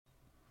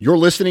You're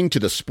listening to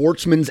the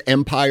Sportsman's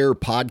Empire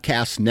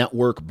Podcast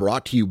Network,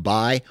 brought to you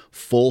by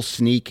Full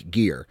Sneak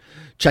Gear.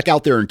 Check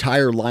out their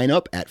entire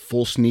lineup at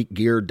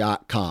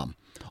fullsneakgear.com.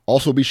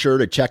 Also be sure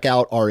to check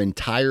out our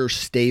entire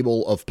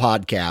stable of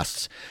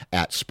podcasts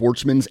at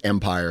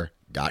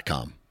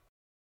sportsmansempire.com.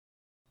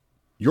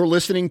 You're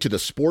listening to the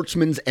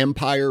Sportsman's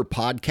Empire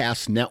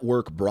Podcast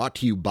Network, brought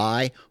to you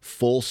by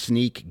Full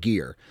Sneak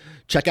Gear.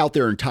 Check out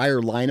their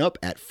entire lineup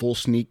at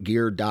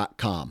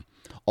fullsneakgear.com.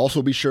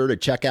 Also be sure to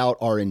check out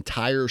our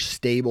entire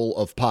stable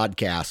of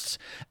podcasts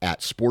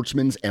at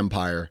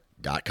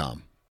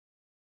sportsmansempire.com.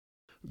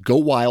 Go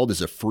Wild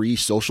is a free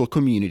social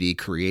community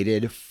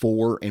created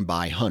for and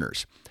by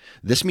hunters.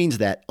 This means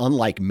that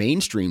unlike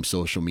mainstream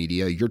social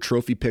media, your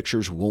trophy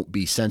pictures won't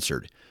be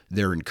censored.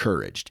 They're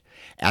encouraged.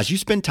 As you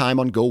spend time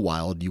on Go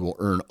Wild, you will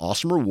earn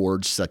awesome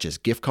rewards such as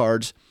gift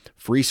cards,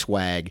 free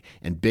swag,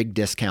 and big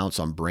discounts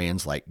on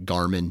brands like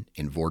Garmin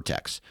and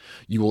Vortex.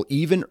 You will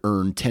even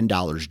earn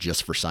 $10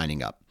 just for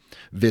signing up.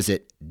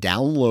 Visit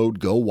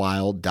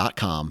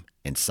downloadgowild.com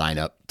and sign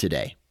up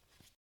today.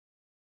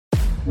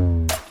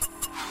 A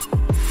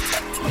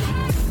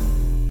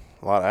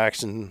lot of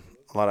action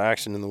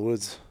in the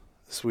woods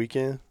this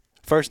weekend.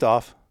 First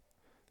off,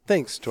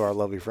 thanks to our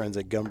lovely friends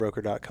at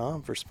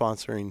gunbroker.com for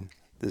sponsoring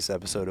this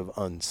episode of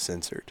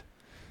Uncensored.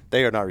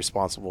 They are not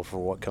responsible for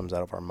what comes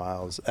out of our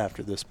mouths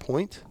after this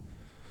point.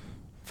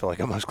 I feel like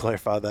I must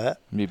clarify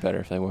that. It'd be better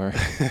if they were.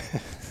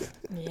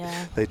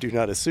 Yeah. They do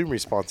not assume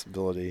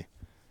responsibility.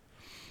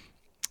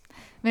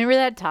 Remember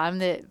that time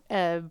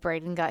that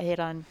Braden got hit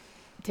on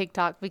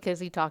TikTok because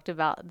he talked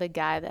about the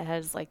guy that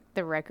has like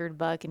the record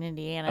buck in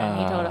Indiana, and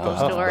he told a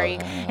whole story,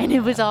 and it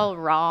was all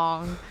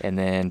wrong. And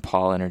then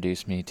Paul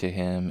introduced me to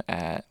him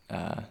at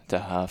to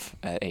Huff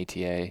at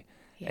ATA,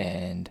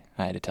 and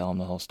I had to tell him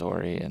the whole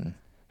story, and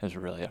it was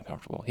really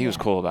uncomfortable. He was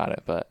cool about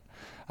it, but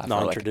I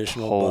felt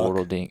non-traditional like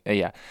total ding.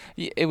 Yeah,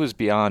 it was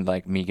beyond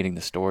like me getting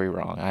the story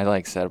wrong. I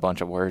like said a bunch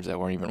of words that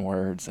weren't even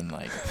words, and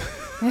like.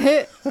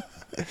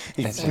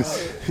 It's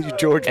just,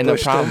 George and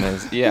Bush the problem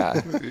is,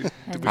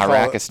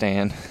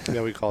 Iraqistan.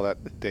 Yeah, we call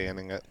that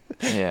Danning it.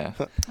 Yeah.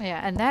 Yeah,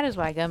 and that is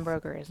why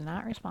Gunbroker is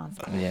not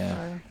responsible.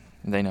 Yeah,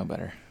 they know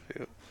better.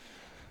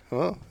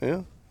 Well,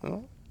 yeah.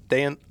 Well,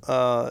 Dan,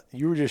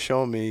 you were just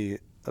showing me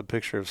a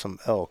picture of some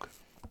elk.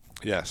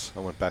 Yes, I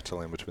went back to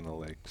Land Between the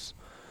Lakes,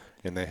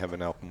 and they have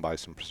an elk and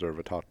bison preserve.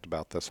 I talked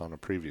about this on a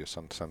previous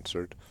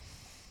Uncensored.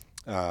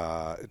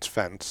 It's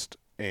fenced,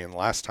 and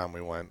last time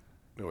we went,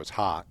 it was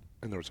hot,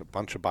 and there was a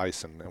bunch of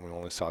bison, and we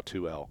only saw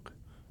 2 elk.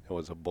 It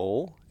was a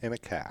bull and a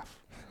calf.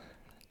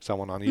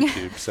 Someone on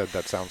YouTube said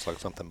that sounds like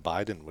something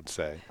Biden would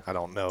say. I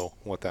don't know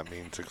what that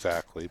means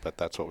exactly, but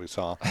that's what we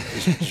saw.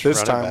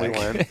 This time we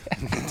went.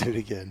 Do it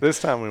again.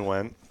 This time we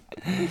went.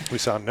 We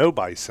saw no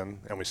bison,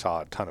 and we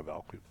saw a ton of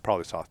elk. We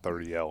probably saw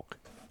 30 elk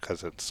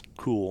because it's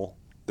cool.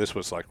 This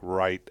was like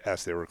right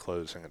as they were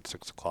closing at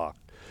 6 o'clock,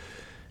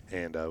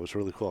 and it was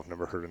really cool. I've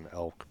never heard an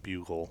elk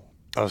bugle.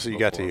 Oh, so you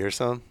got to hear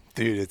some?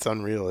 Dude, it's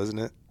unreal, isn't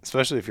it?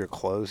 Especially if you're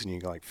close and you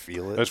can, like,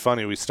 feel it. It was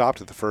funny. We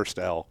stopped at the first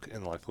elk,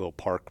 and, like, a little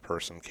park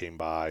person came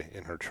by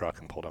in her truck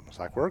and pulled up. I was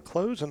like, we're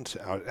closing.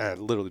 And I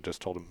literally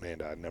just told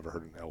Amanda I'd never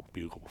heard an elk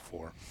bugle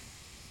before.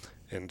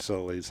 And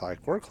so he's like,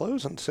 we're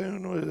closing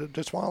soon. We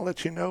just want to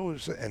let you know.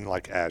 And,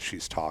 like, as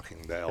she's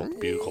talking, the elk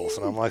bugles.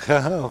 And I'm like,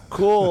 oh,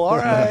 cool. All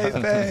right,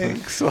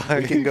 thanks.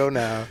 Like, we can go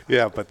now.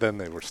 Yeah, but then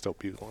they were still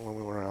bugling when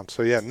we went around.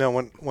 So, yeah, no,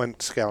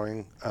 went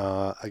scouting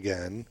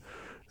again.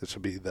 This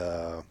will be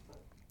the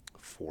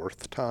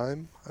 4th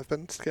time I've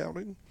been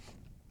scouting.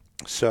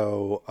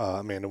 So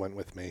Amanda went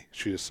with me.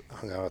 She just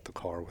hung out at the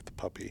car with the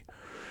puppy.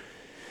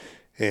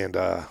 And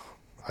I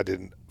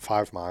did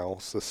 5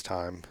 miles this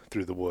time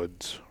through the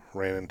woods.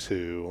 Ran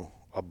into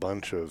a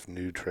bunch of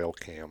new trail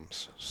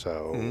cams.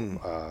 So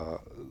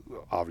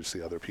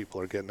obviously other people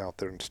are getting out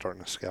there and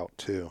starting to scout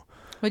too.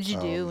 What'd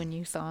you do when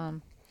you saw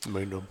him?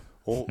 Mooned them.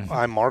 Well,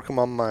 I mark them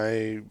on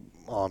my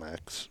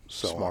Onyx.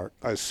 So Smart.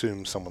 I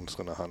assume someone's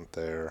going to hunt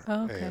there.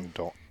 Oh, okay. And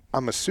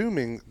I'm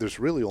assuming there's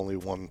really only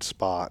one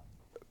spot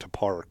to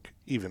park,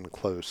 even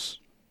close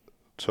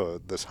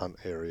to this hunt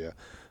area.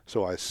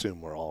 So I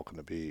assume we're all going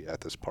to be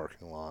at this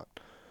parking lot.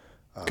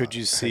 Could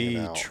you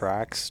see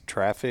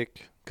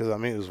traffic? Because, I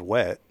mean, it was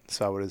wet,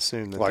 so I would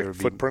assume that like there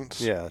would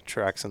footprints? be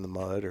tracks in the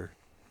mud. Or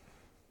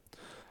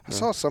I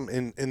saw some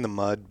in the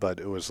mud, but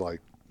it was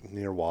like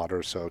near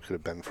water, so it could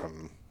have been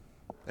from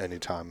any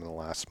time in the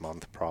last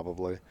month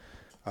probably.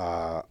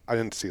 I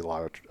didn't see a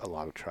lot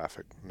of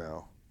traffic,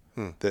 no.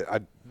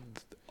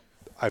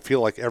 I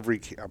feel like I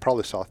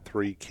probably saw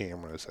 3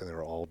 cameras, and they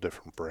were all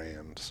different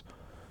brands.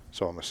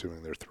 So I'm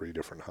assuming they're 3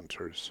 different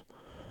hunters.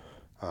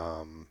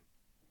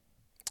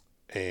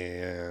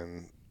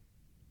 And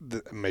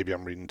maybe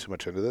I'm reading too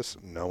much into this.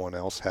 No one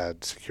else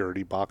had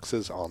security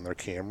boxes on their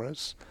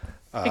cameras.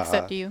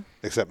 Except you.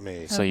 Except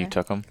me. So you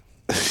took them?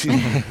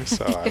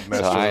 So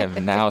I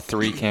am now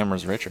 3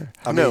 cameras richer.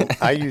 I mean,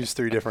 I use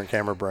 3 different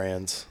camera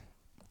brands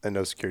and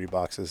no security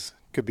boxes.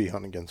 Could be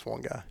hunting against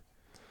one guy.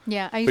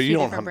 Yeah, I use But you 2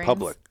 don't different hunt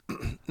brands. public.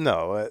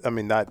 No, I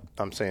mean, that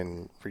I'm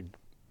saying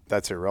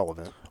that's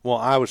irrelevant. Well,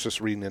 I was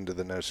just reading into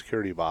the no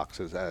security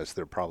boxes as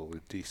they're probably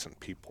decent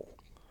people.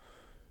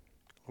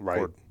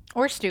 Right?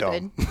 Or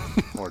stupid.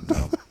 Or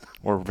dumb.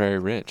 Or very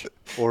rich.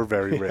 Or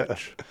very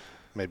rich.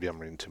 Maybe I'm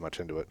reading too much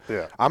into it.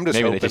 Yeah. I'm just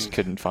Maybe hoping, they just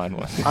couldn't find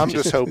one. I'm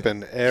just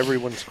hoping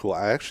everyone's cool.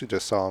 I actually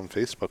just saw on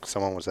Facebook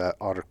someone was at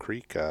Otter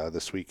Creek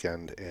this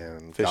weekend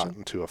and got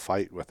into a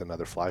fight with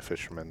another fly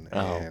fisherman,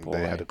 and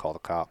they had to call the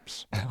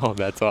cops. Oh,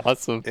 that's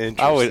awesome.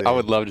 I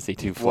would love to see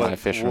two fly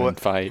fishermen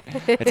fight.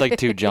 It's like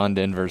two John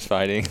Denvers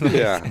fighting.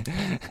 Yeah.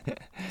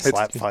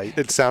 Slap fight.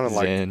 It sounded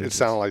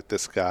like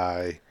this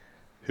guy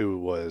who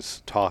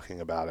was talking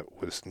about it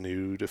was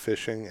new to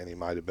fishing, and he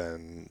might have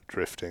been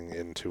drifting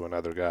into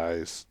another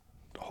guy's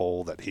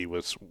hole that he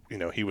was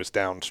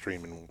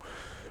downstream, and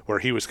where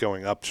he was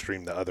going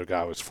upstream, the other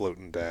guy was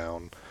floating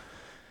down.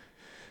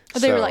 Oh,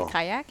 they were like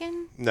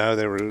kayaking? No,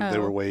 they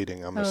were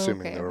wading. I'm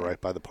assuming they were right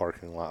by the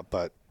parking lot.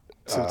 But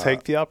so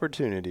take the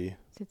opportunity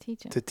to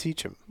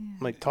teach them. Yeah.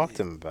 Like, talk to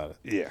them about it.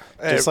 Yeah.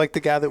 Just like the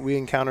guy that we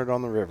encountered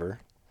on the river.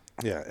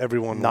 Yeah,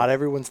 not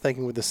everyone's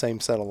thinking with the same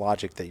set of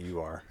logic that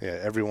you are. Yeah,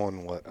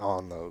 everyone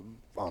on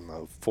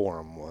the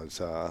forum was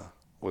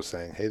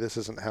saying, hey, this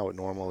isn't how it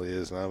normally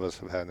is. None of us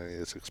have had any of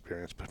this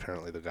experience. But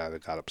apparently the guy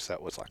that got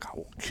upset was like, I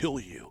will kill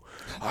you.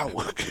 I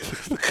will kill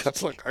you. The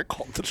guy's like, I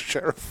called the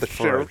sheriff. The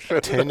sheriff.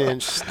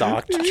 10-inch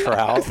stocked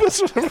trout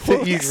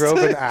that you drove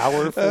an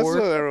hour for? That's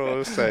what everyone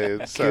was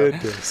saying.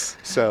 Goodness.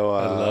 So,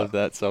 I love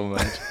that so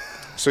much.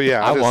 So,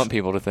 yeah. I want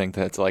people to think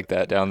that it's like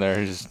that down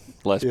there. Just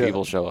less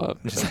people show up.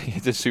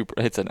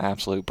 It's an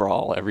absolute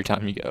brawl every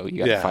time you go. You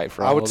got to fight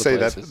for all the places. I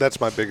would say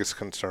that's my biggest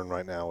concern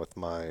right now with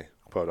my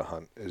quota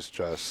hunt is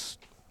just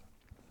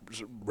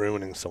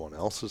ruining someone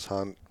else's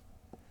hunt,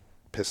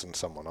 pissing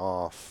someone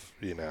off,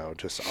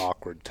 just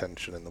awkward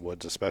tension in the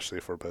woods, especially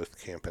if we're both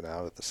camping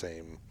out at the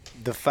same.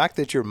 The fact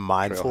that you're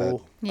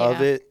mindful of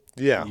it,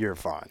 you're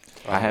fine.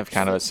 I have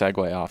kind of a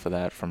segue off of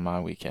that from my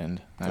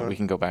weekend. We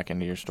can go back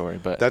into your story,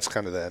 but that's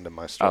kind of the end of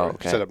my story. Oh,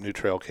 okay. Set up new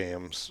trail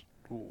cams,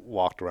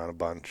 walked around a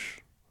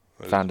bunch.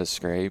 Found a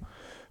scrape.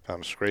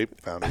 Found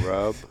a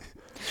rub.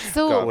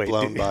 So got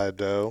blown by a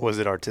doe. Was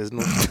it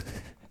artisanal?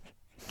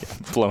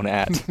 Blown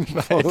at.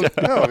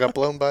 No, I got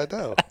blown by a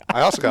doe.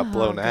 I also got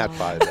blown at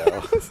by a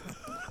doe.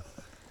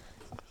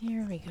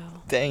 Here we go.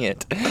 Dang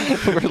it.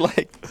 We're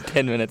like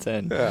 10 minutes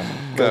in.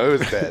 Yeah. No, it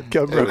was dead.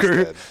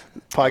 Gunbroker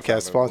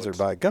podcast sponsored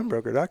by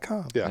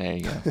gunbroker.com. Yeah. There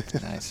you go.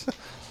 Nice.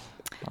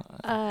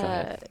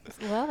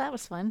 Well, that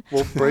was fun.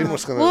 Well, Braden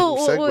was going to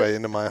segue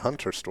into my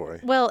hunter story.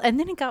 Well, and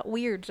then it got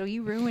weird, so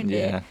you ruined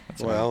it.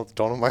 Well,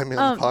 don't invite me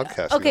on the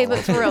podcast. Okay, but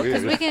for real,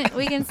 because we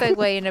can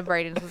segue into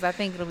Braden's because I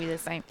think it'll be the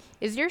same.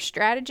 Is your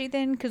strategy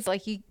then, because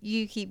like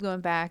you keep going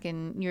back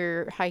and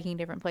you're hiking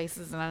different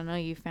places, and I know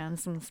you found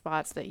some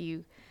spots that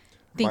you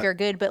think are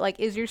good, but like,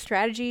 is your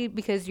strategy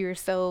because you're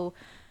so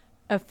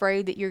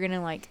afraid that you're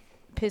gonna like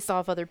piss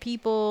off other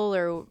people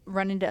or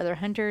run into other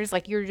hunters,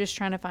 like you're just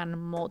trying to find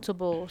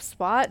multiple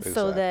spots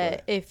so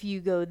that if you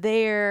go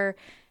there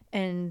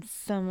and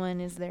someone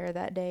is there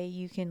that day,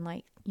 you can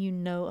like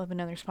of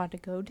another spot to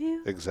go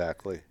to?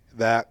 Exactly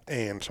that.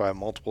 And so I have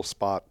multiple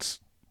spots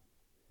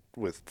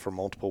for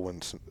multiple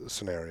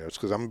scenarios,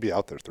 because I'm gonna be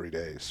out there 3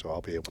 days, so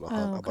I'll be able to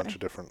hunt a bunch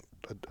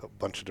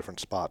of different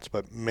spots.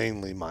 But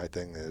mainly my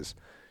thing is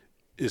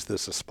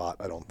this a spot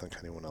I don't think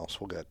anyone else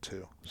will get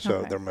to?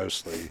 So they're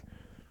mostly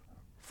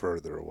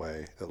further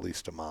away, at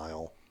least a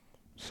mile.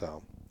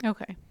 So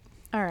okay,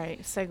 all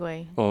right,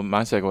 segue. Well,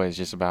 my segue is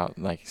just about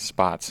like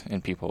spots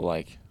and people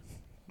like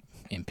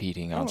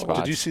impeding on spots.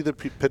 Did you see the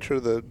picture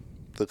of the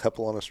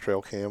couple on his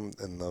trail cam,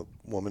 and the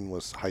woman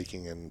was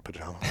hiking in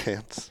pajama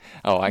pants?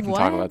 Oh, I can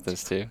talk about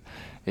this too.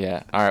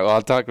 Yeah. All right. Well,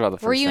 I'll talk about the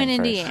first. Were you in first.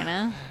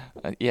 Indiana?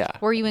 Yeah.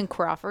 Were you in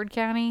Crawford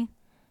County?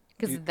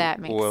 Because that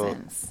makes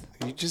sense.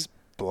 You just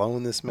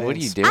blowing this man. What are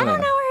you doing, I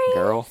don't know where he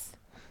girl?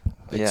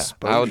 is.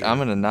 Yeah, I'm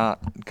gonna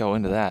not go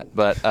into that,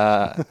 but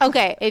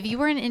okay, if you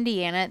were in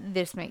Indiana,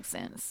 this makes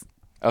sense.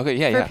 Okay,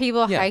 yeah, for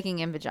people hiking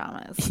in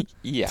pajamas.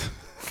 Yeah,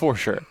 for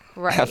sure,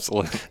 right?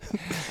 Absolutely.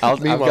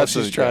 Meanwhile,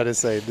 she's trying to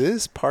say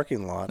this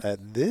parking lot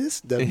at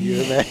this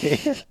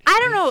WMA. I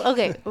don't know.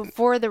 Okay,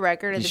 for the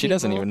record, she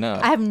doesn't even know.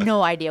 I have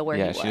no idea where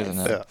he was. Yeah, she doesn't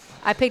know. Yeah.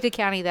 I picked a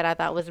county that I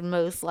thought was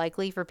most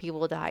likely for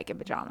people to hike in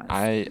pajamas.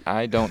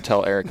 I don't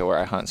tell Erica where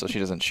I hunt, so she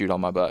doesn't shoot all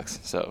my bucks.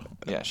 So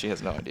yeah, she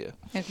has no idea.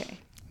 Okay.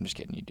 I'm just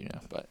kidding, you do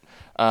know. But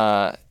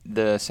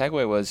the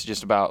segue was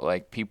just about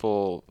like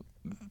people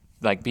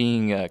like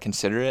being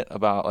considerate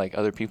about like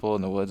other people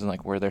in the woods and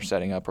like where they're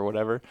setting up or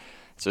whatever.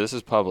 So this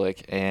is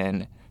public,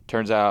 and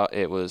turns out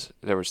there was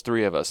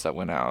 3 of us that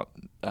went out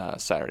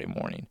Saturday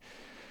morning.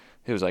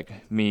 It was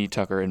like me,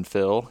 Tucker, and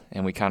Phil,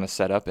 and we kind of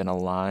set up in a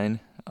line.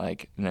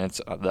 Like, and it's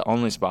the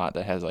only spot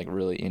that has like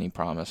really any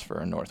promise for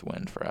a north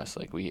wind for us.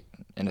 Like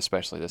and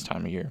especially this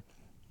time of year.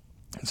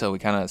 And so we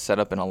kind of set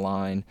up in a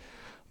line,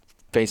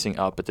 facing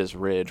up at this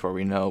ridge where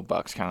we know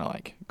bucks kind of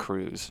like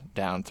cruise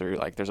down through.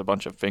 Like there's a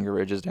bunch of finger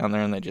ridges down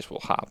there, and they just will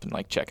hop and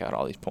like check out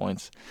all these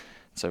points.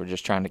 So we're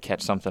just trying to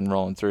catch something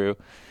rolling through.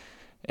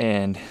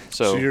 And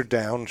so you're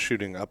down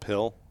shooting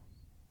uphill?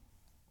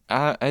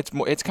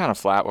 It's kind of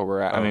flat where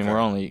we're at. I mean,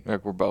 Okay.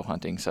 we're bow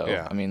hunting, so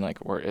Yeah. I mean, like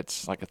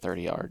it's like a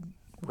 30-yard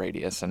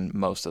radius, and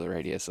most of the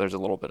radius there's a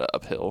little bit of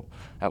uphill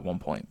at one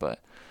point, but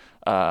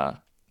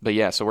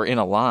yeah, so we're in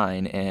a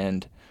line,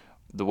 and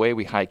the way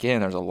we hike in,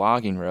 there's a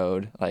logging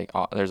road. Like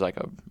there's like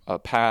a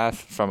path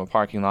from a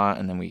parking lot,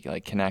 and then we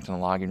like connect on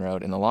the logging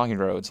road, and the logging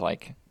road's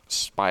like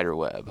spider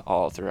web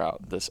all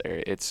throughout this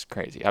area. It's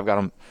crazy. I've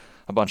got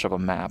a bunch of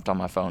them mapped on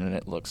my phone, and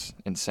it looks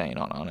insane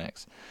on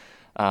Onyx.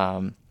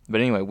 But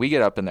anyway, we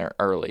get up in there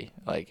early.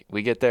 Like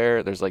we get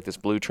there, there's like this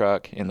blue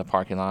truck in the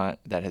parking lot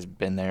that has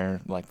been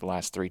there like the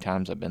last 3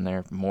 times I've been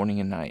there, morning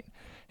and night.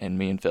 And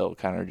me and Phil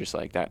kind of just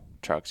like, that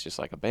truck's just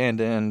like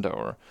abandoned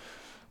or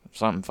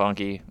something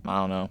funky. I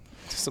don't know.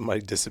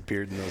 Somebody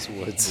disappeared in those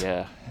woods.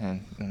 Yeah,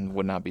 and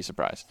would not be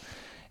surprised.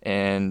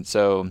 And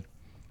so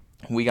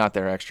we got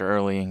there extra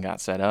early and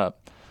got set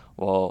up.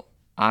 Well,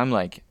 I'm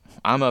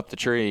up the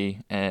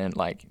tree and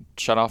like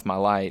shut off my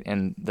light,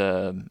 and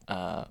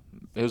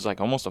it was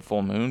like almost a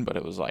full moon, but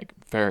it was like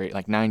very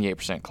like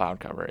 98% cloud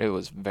cover. It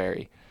was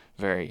very,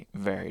 very,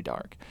 very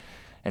dark.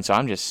 And so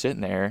I'm just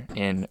sitting there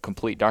in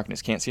complete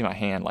darkness, can't see my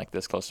hand like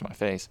this close to my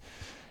face.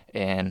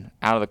 And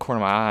out of the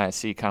corner of my eye, I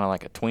see kind of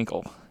like a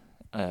twinkle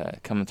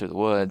coming through the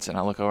woods. And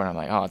I look over and I'm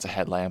like, oh, it's a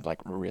headlamp like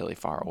really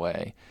far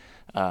away.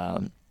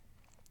 And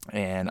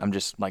I'm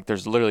just like,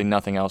 there's literally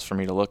nothing else for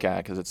me to look at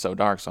because it's so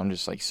dark. So I'm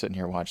just like sitting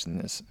here watching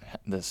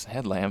this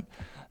headlamp.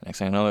 Next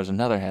thing I know, there's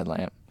another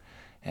headlamp.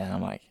 And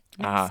I'm like,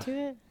 Next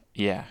to it?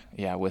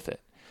 yeah, with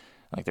it.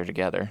 Like they're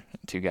together,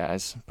 2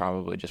 guys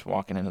probably just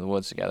walking into the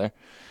woods together.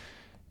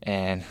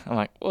 And I'm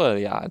like, what are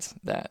the odds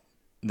that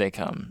they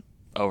come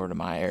over to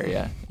my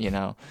area, you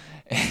know?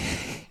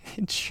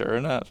 And sure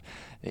enough,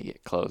 they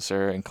get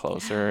closer and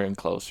closer and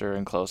closer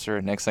and closer.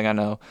 And next thing I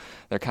know,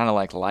 they're kind of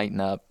like lighting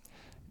up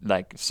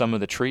like some of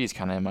the trees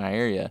kind of in my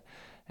area.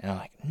 And I'm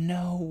like,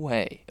 no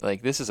way.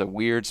 Like, this is a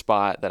weird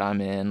spot that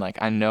I'm in. Like,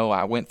 I know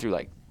I went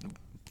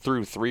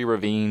through 3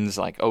 ravines,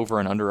 like over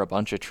and under a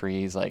bunch of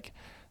trees. Like,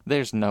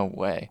 there's no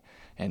way.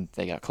 And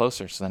they got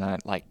closer. So then I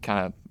like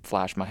kind of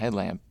flashed my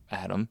headlamp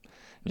at them,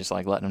 just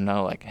like letting them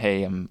know like,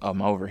 hey, I'm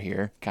over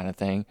here kind of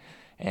thing,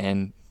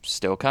 and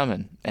still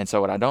coming. And so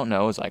what I don't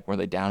know is like, were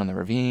they down in the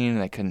ravine?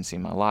 They couldn't see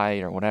my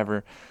light or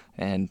whatever,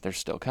 and they're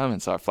still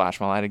coming. So I flash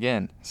my light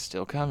again,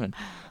 still coming.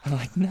 I'm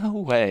like, no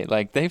way.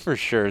 Like they for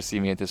sure see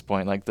me at this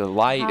point. Like the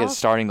light is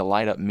starting to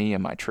light up me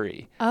and my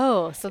tree.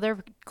 Oh, so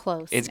they're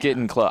close. It's now.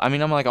 getting close. I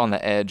mean, I'm like on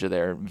the edge of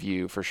their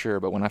view for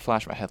sure. But when I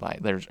flash my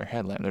headlamp,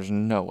 there's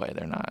no way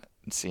they're not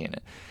seeing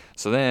it.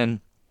 So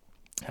then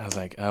I was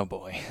like, oh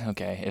boy,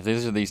 okay. If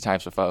these are these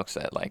types of folks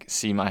that like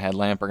see my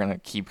headlamp are gonna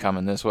keep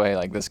coming this way,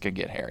 like this could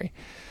get hairy.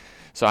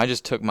 So I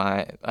just took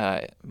my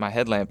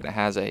headlamp, and it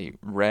has a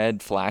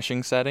red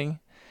flashing setting,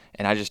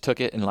 and I just took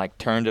it and like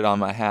turned it on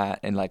my hat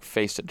and like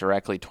faced it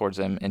directly towards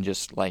them and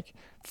just like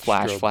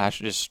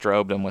just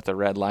strobed them with a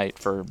red light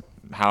for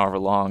however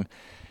long.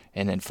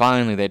 And then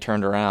finally they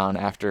turned around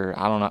after,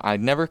 I don't know, I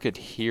never could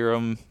hear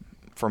them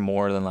for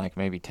more than like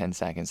maybe 10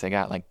 seconds. They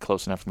got like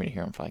close enough for me to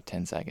hear them for like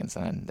 10 seconds,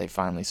 and then they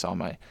finally saw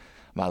my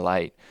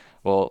light.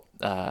 Well,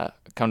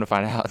 come to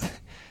find out,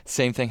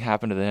 same thing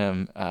happened to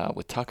them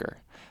with Tucker.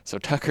 So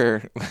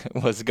Tucker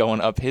was going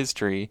up his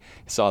tree,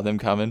 saw them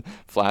coming,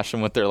 flashed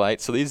them with their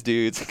light. So these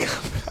dudes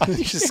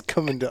Just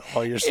coming to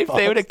all your spots. if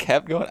they would have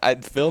kept going,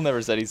 Phil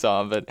never said he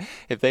saw him, but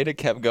if they'd have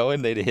kept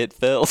going, they'd have hit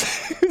Phil.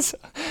 So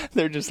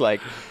they're just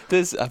like,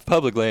 this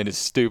public land is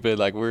stupid.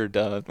 Like, we're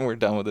done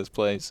with this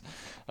place.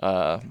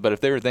 But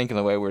if they were thinking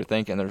the way we were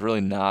thinking, there's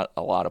really not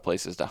a lot of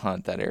places to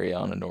hunt that area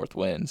on a north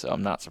wind. So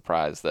I'm not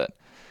surprised that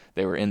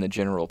they were in the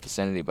general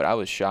vicinity, but I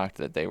was shocked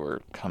that they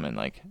were coming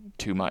like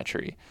to my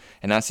tree.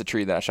 And that's the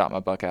tree that I shot my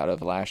buck out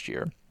of last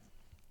year,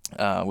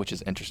 which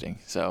is interesting.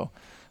 So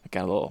we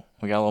got a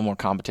little more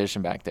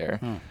competition back there.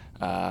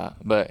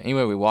 But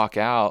anyway, we walk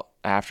out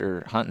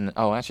after hunting.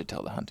 Oh, I should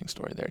tell the hunting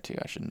story there too.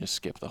 I shouldn't just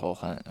skip the whole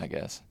hunt, I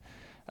guess.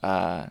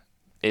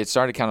 It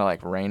started kind of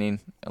like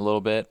raining a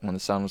little bit when the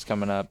sun was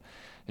coming up.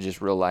 It was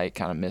just real light,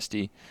 kind of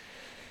misty,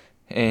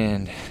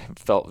 and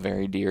felt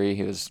very deery.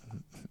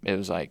 It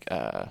was like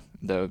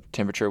the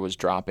temperature was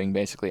dropping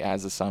basically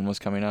as the sun was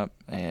coming up,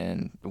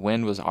 and the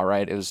wind was all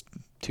right. It was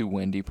too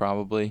windy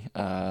probably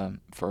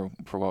for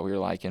what we were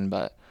liking,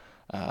 but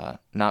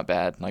not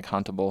bad, like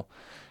huntable.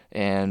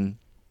 And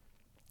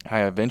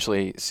I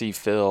eventually see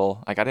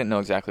Phil, like I didn't know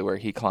exactly where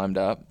he climbed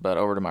up, but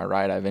over to my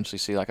right I eventually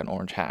see like an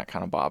orange hat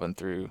kind of bobbing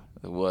through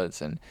the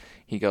woods, and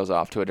he goes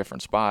off to a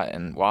different spot.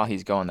 And while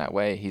he's going that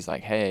way, he's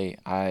like, hey,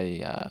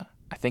 I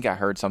think I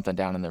heard something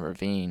down in the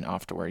ravine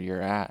off to where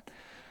you're at.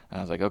 And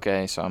I was like,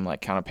 okay. So I'm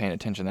like kind of paying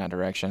attention in that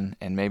direction.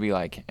 And maybe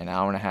like an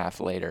hour and a half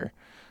later,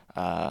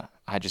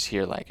 I just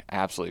hear like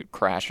absolute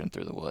crashing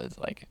through the woods,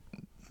 like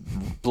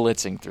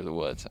blitzing through the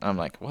woods. And I'm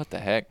like, what the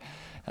heck?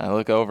 And I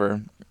look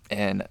over,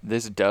 and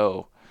this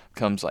doe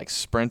comes like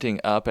sprinting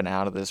up and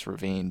out of this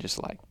ravine,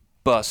 just like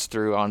busts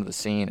through onto the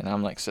scene. And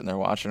I'm like sitting there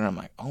watching her. I'm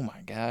like, oh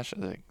my gosh,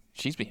 like,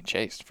 she's being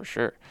chased for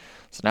sure.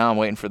 So now I'm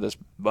waiting for this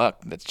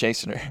buck that's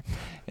chasing her.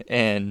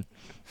 And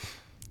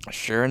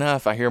sure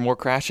enough, I hear more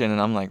crashing, and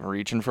I'm like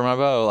reaching for my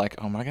bow, like,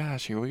 oh my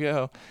gosh, here we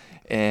go,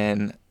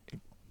 and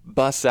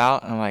busts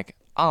out, and I'm like,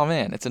 oh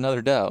man, it's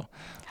another doe.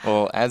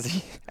 Well,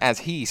 as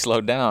he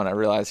slowed down, I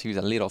realized he was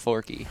a little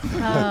forky,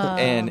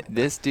 and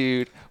this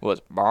dude was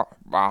bop,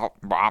 bop,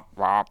 bop,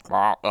 bop,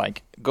 bop,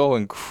 like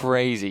going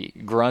crazy,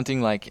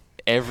 grunting like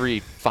every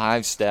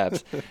 5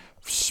 steps,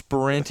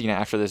 sprinting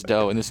after this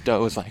doe, and this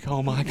doe was like,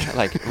 oh my god,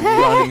 like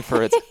running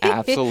for its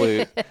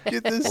absolute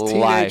Get this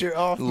life, teenager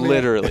off me.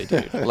 literally,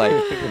 dude. Like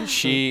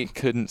she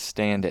couldn't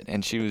stand it,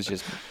 and she was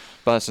just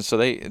busting. So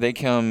they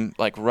come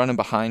like running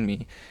behind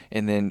me,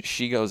 and then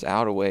she goes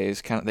out a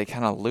ways. They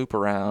kind of loop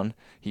around.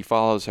 He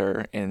follows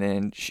her, and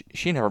then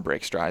she never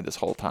breaks stride this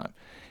whole time,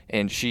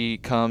 and she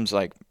comes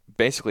like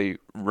basically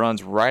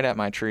runs right at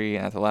my tree,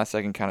 and at the last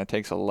second kind of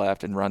takes a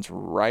left and runs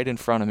right in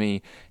front of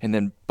me, and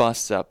then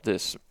busts up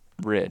this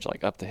ridge,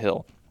 like up the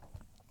hill.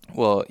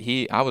 Well,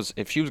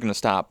 if she was going to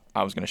stop,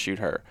 I was going to shoot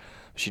her.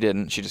 She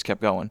didn't. She just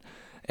kept going.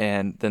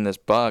 And then this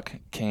buck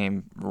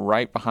came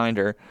right behind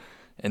her,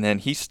 and then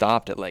he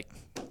stopped at like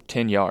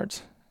 10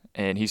 yards,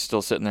 and he's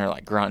still sitting there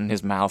like grunting,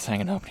 his mouth's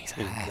hanging open.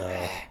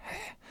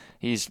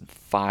 He's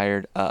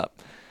fired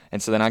up.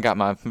 And so then I got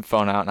my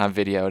phone out and I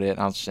videoed it, and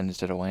I'll send it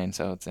to Dwayne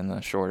so it's in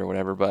the short or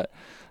whatever. But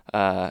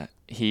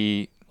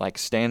he like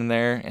standing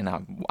there, and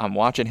I'm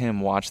watching him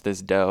watch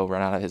this doe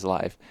run out of his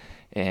life,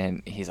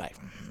 and he's like,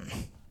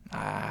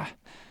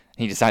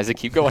 He decides to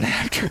keep going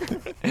after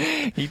her.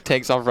 He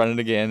takes off running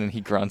again, and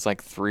he grunts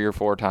like 3 or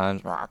 4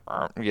 times.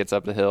 Gets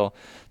up the hill,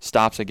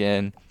 stops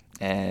again,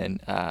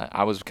 and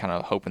I was kind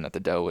of hoping that the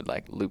doe would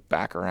like loop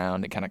back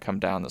around and kind of come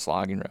down this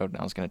logging road, and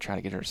I was going to try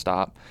to get her to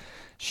stop.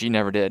 She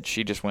never did.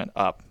 She just went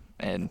up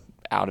and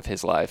out of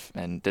his life,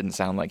 and didn't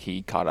sound like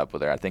he caught up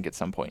with her. I think at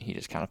some point he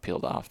just kind of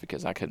peeled off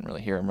because I couldn't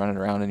really hear him running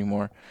around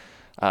anymore.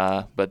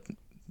 But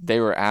they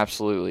were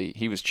absolutely,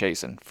 he was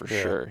chasing for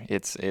sure.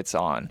 It's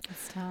on.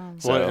 It's time.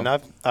 So, Well, and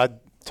I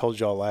told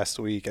y'all last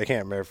week, I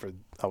can't remember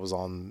if I was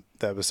on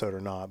the episode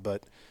or not,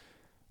 but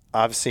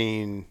I've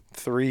seen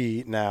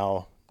 3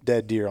 now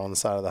dead deer on the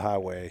side of the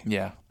highway.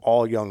 Yeah.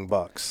 All young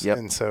bucks. Yep.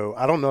 And so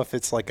I don't know if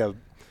it's like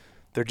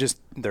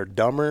they're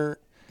dumber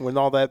when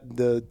all the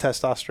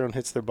testosterone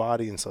hits their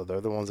body, and so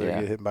they're the ones that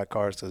get hit by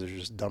cars because they're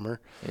just dumber.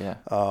 Yeah.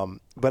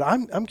 But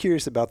I'm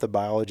curious about the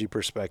biology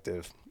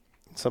perspective.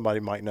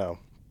 Somebody might know.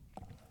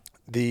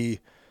 The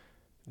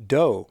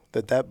doe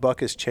that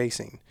buck is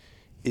chasing,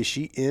 is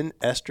she in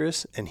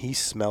estrus and he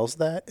smells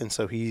that, and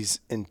so he's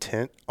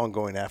intent on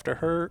going after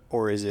her,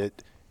 or is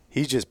it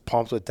he's just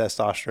pumped with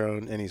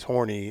testosterone and he's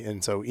horny,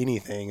 and so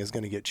anything is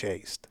going to get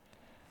chased?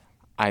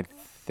 I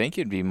think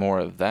it'd be more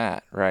of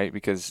that, right?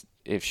 Because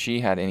if she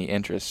had any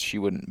interest, she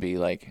wouldn't be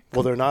like.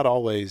 Well, they're not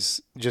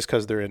always, just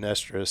because they're in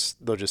estrus,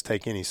 they'll just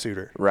take any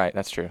suitor. Right,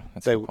 that's true.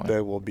 That's a good point.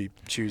 They will be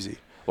choosy.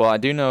 Well, I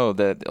do know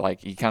that,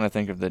 like, you kind of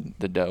think of the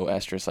doe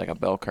estrus like a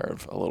bell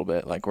curve a little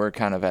bit. Like, we're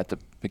kind of at the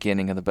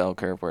beginning of the bell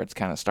curve where it's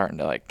kind of starting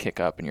to, like, kick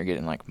up and you're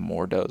getting, like,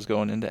 more does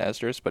going into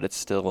estrus, but it's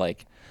still,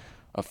 like,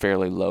 a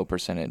fairly low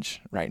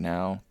percentage right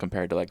now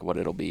compared to, like, what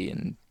it'll be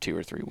in 2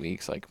 or 3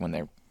 weeks, like, when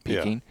they're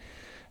peaking.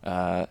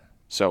 Yeah.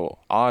 So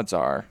odds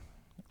are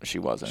she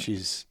wasn't.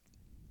 She's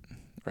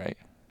right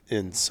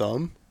in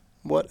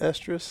somewhat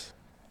estrus.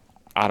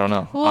 I don't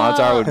know. Well, odds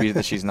are would be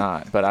that she's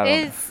not, but I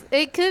don't.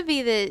 It could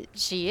be that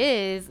she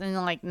is, and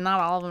like not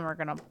all of them are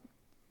gonna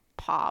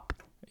pop.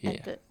 Yeah.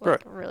 At the,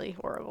 Right. Really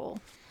horrible.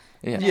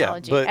 Yeah.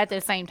 Analogy. But at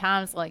the same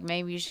time, so like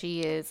maybe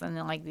she is, and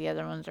then like the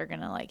other ones are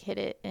gonna like hit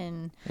it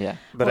in Yeah.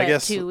 But I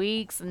guess 2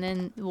 weeks, and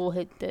then we'll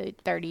hit the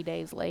 30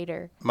 days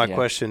later. my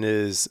question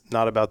is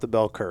not about the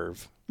bell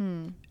curve.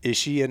 Is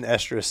she in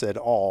estrus at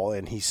all,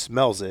 and he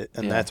smells it,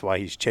 and that's why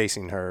he's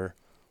chasing her,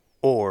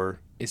 or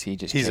Is he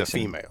just he's a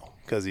chasing? female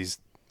because he's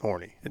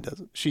horny? It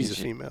doesn't. She's a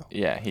female.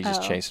 Yeah, he's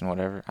just chasing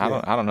whatever. I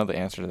Yeah. don't know the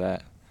answer to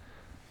that.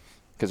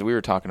 Because we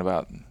were talking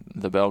about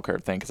the bell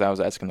curve thing, because I was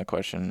asking the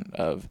question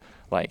of,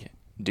 like,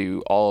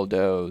 do all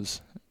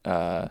does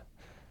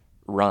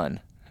run,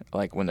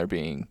 like, when they're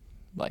being,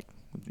 like,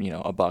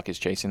 a buck is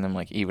chasing them,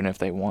 like, even if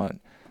they want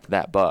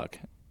that buck,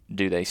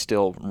 do they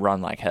still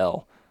run like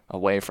hell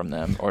away from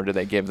them, or do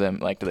they give them,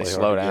 like, do they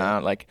slow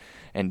down? Like,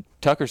 and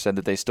Tucker said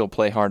that they still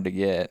play hard to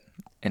get,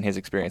 in his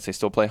experience, they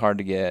still play hard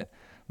to get,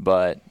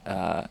 but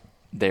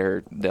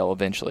they'll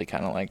eventually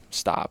kind of, like,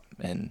 stop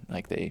and,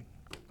 like, they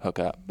hook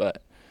up.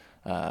 But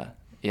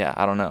yeah,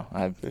 I don't know.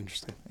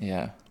 Interesting.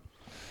 Yeah.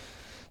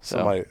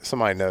 So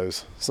Somebody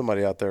knows.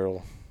 Somebody out there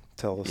will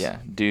tell us. yeah,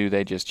 do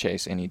they just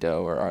chase any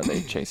doe, or are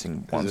they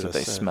chasing ones that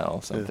they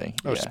smell something?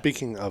 Oh, Yeah.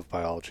 speaking of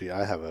biology,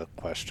 I have a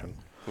question.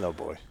 Oh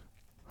boy.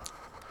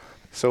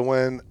 So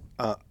when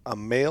a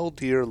male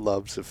deer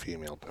loves a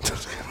female deer.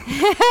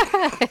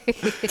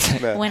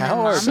 When how a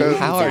are- mom so- and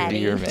how are daddy-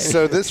 deer made?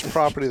 So this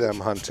property that I'm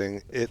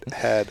hunting, it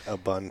had a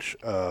bunch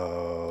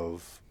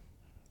of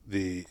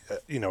the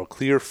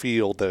clear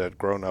field that had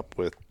grown up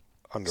with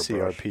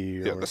underbrush,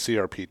 CRP the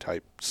CRP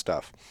type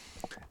stuff,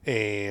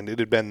 and it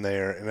had been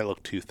there, and it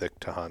looked too thick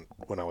to hunt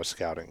when I was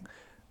scouting.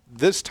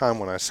 this time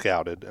when I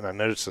scouted, and I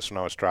noticed this when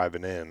I was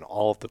driving in,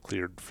 all of the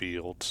cleared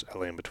fields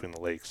in between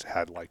the lakes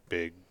had like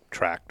big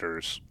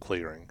tractors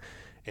clearing,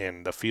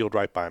 and the field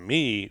right by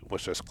me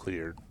was just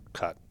cleared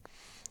cut.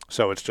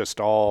 So it's just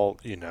all,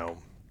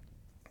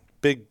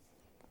 big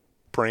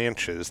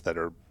branches that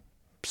are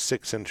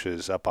 6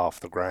 inches up off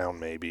the ground,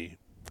 maybe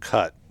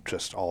cut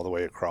just all the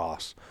way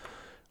across.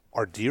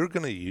 Are deer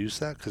going to use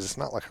that? Because it's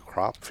not like a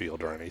crop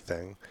field or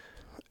anything.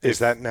 Is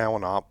that now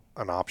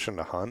an option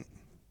to hunt?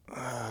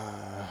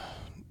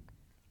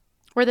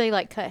 Were they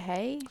like cut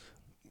hay?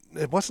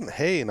 It wasn't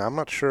hay, and I'm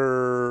not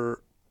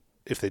sure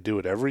if they do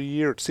it every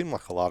year. It seemed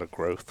like a lot of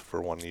growth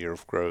for 1 year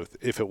of growth.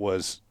 If it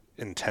was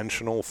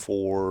intentional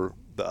for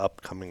the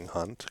upcoming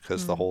hunt,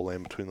 because the whole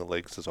land between the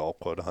lakes is all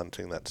quota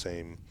hunting that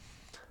same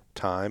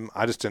time.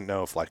 I just didn't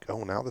know if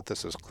now that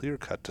this is clear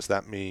cut, does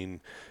that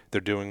mean they're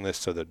doing this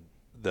so that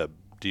the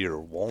deer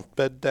won't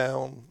bed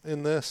down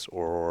in this,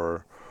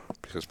 or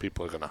because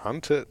people are going to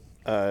hunt it?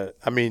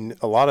 I mean,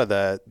 a lot of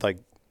that, like,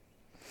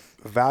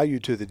 value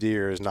to the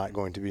deer is not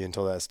going to be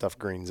until that stuff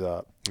greens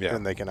up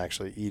and they can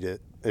actually eat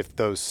it. If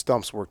those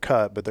stumps were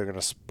cut, but they're going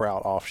to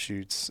sprout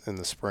offshoots in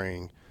the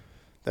spring,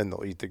 then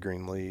they'll eat the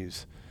green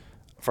leaves.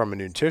 From a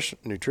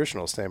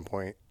nutritional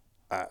standpoint,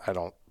 I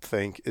don't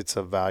think it's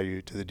of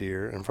value to the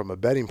deer. And from a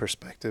bedding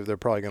perspective, they're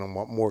probably going to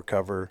want more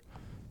cover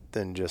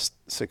than just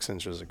 6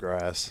 inches of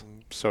grass.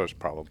 So it's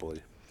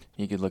probably.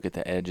 You could look at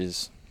the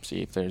edges,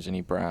 see if there's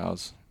any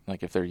browse.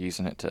 Like if they're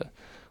using it to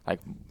like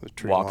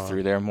walk line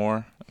through there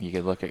more, you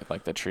could look at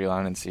like the tree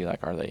line and see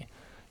like, are they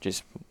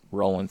just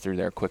rolling through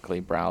there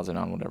quickly, browsing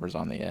on whatever's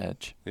on the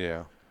edge?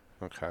 Yeah.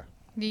 Okay.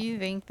 Do you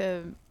think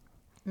the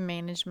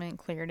management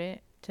cleared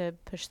it to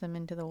push them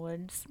into the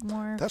woods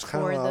more? That's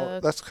kind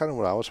of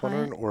what I was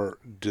wondering. Or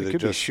do they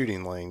could just be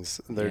shooting lanes?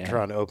 They're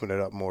trying to open it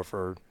up more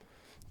for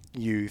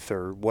youth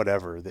or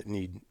whatever that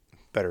need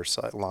better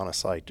line of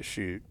sight to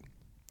shoot.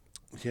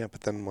 Yeah,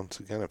 but then once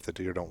again, if the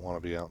deer don't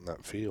want to be out in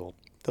that field,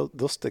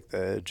 they'll stick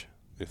the edge.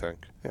 You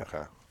think? Yeah.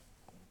 Okay.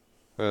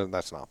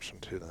 That's an option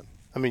too then.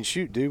 I mean,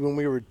 shoot, dude, when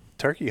we were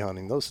turkey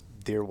hunting, those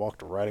deer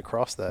walked right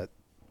across that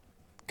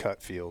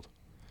cut field.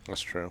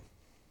 That's true.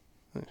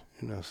 Who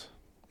knows?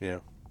 Yeah.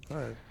 All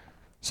right.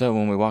 So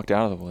when we walked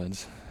out of the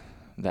woods,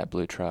 that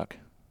blue truck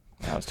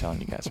I was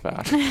telling you guys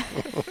about,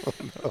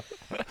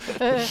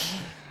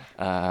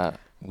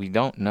 we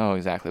don't know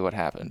exactly what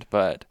happened,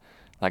 but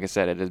like I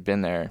said, it has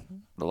been there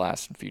the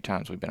last few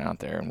times we've been out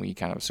there, and we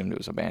kind of assumed it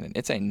was abandoned.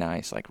 It's a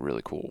nice, like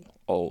really cool,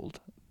 old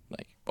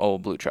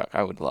blue truck.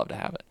 I would love to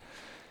have it.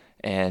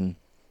 And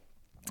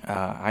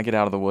I get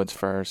out of the woods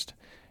first,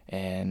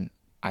 and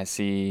I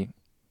see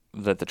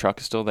that the truck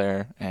is still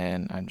there,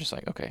 and I'm just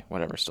like, okay,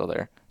 whatever, still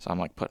there. So I'm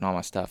like putting all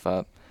my stuff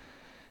up,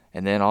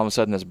 and then all of a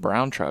sudden this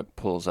brown truck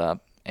pulls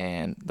up,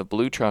 and the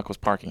blue truck was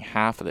parking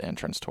half of the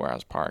entrance to where I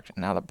was parked,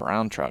 and now the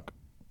brown truck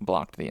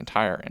blocked the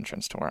entire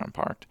entrance to where I'm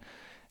parked.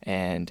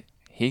 And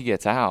he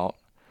gets out,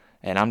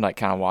 and I'm like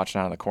kind of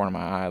watching out of the corner of my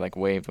eye, like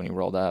waved when he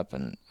rolled up,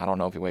 and I don't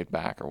know if he waved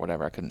back or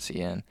whatever. I couldn't see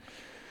in.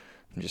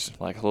 I'm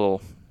just like a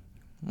little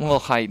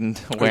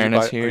heightened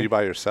awareness here. Are you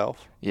by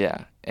yourself?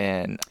 Yeah,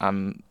 and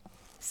I'm.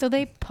 So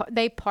they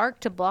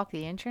parked to block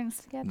the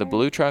entrance together? The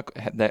blue truck,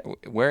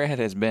 where it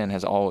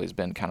has always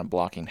been kind of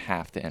blocking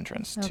half the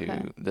entrance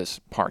to this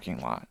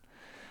parking lot.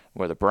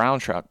 Where the brown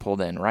truck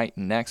pulled in right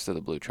next to the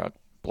blue truck,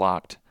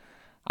 blocked.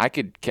 I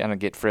could kind of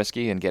get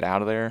frisky and get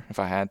out of there if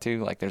I had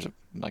to. Like there's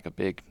a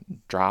big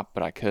drop,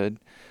 but I could.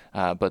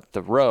 But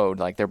the road,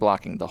 like they're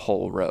blocking the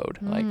whole road,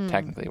 like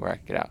technically where I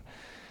could get out.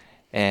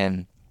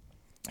 And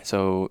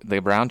so the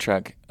brown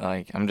truck,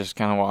 like I'm just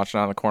kind of watching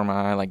out of the corner of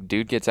my eye. Like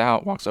dude gets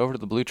out, walks over to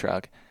the blue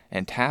truck,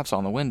 and taps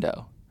on the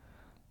window.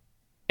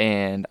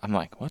 And I'm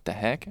like, what the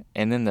heck?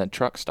 And then the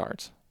truck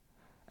starts,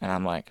 and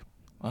I'm like,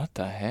 what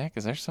the heck?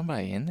 Is there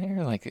somebody in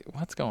there? Like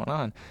what's going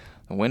on?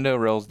 The window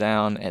rolls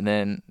down, and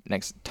then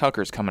next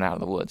Tucker's coming out of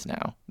the woods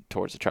now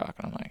towards the truck.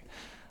 And I'm like,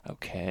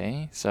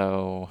 okay,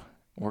 so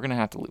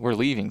we're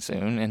leaving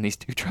soon, and these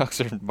two trucks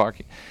are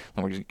barking.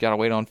 And we got to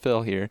wait on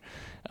Phil here.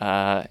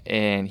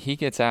 And he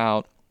gets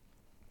out,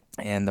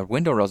 and the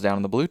window rolls down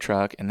in the blue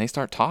truck, and they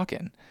start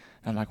talking.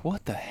 And I'm like,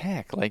 what the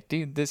heck? Like,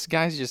 dude, this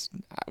guy's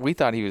we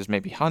thought he was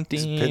maybe hunting.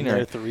 He's been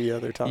there 3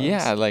 other times.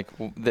 Yeah, like,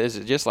 is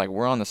it just like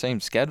we're on the same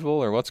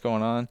schedule, or what's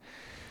going on?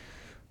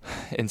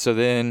 And so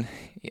then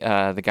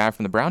the guy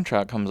from the brown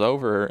truck comes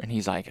over, and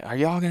he's like, are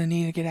y'all going to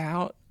need to get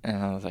out? And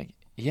I was like,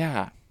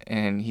 yeah.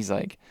 And he's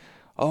like,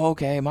 oh,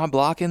 okay, am I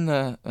blocking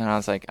the... And I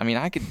was like, I mean,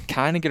 I could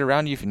kind of get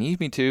around you if you need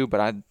me to,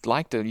 but I'd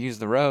like to use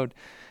the road.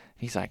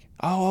 He's like,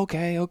 oh,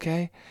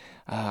 okay.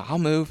 I'll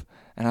move.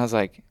 And I was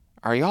like,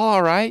 are y'all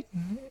all right?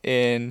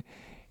 And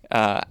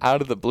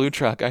out of the blue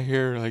truck, I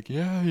hear like,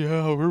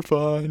 yeah, we're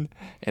fine.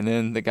 And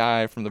then the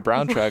guy from the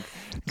brown truck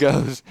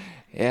goes,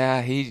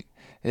 yeah,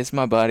 it's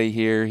my buddy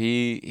here.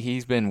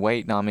 He's been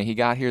waiting on me. He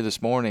got here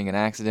this morning and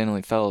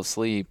accidentally fell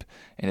asleep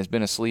and has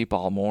been asleep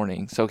all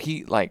morning. So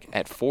he, like,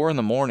 at 4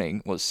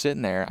 a.m, was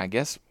sitting there, I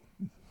guess,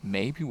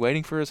 maybe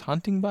waiting for his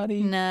hunting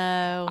buddy?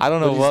 No. I don't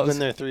know but what. He's been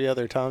there 3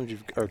 other times,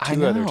 or 2 I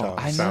know, other times.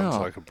 I know. Sounds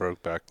like a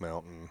Brokeback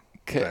Mountain.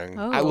 thing.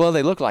 Oh. Well,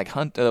 they look like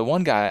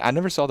one guy, I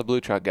never saw the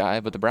blue truck guy,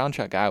 but the brown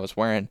truck guy was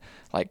wearing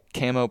like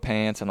camo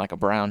pants and like a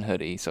brown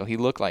hoodie. So he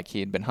looked like he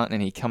had been hunting,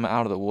 and he come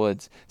out of the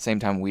woods same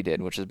time we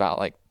did, which is about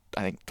like,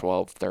 I think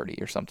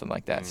 12:30 or something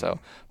like that. So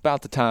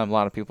about the time a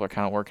lot of people are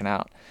kind of working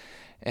out.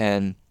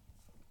 And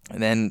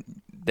then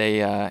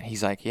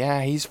he's like,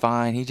 yeah, he's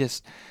fine.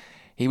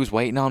 He was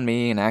waiting on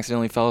me and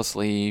accidentally fell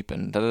asleep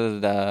and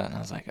da-da-da-da. And I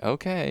was like,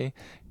 okay.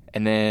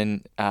 And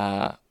then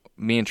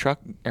me and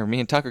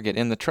Tucker get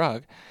in the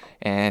truck,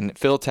 and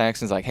Phil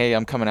texts and is like, hey,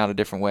 I'm coming out a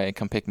different way.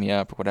 Come pick me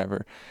up or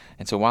whatever.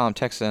 And so while I'm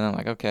texting, I'm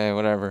like, okay,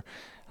 whatever.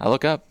 I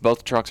look up,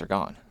 both trucks are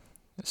gone.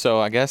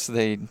 So I guess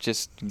they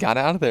just got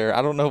out of there.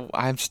 I don't know.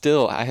 I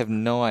have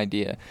no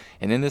idea.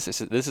 And then this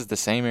is the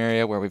same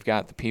area where we've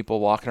got the people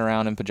walking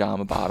around in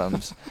pajama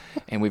bottoms,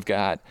 and we've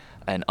got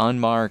an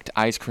unmarked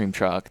ice cream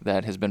truck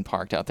that has been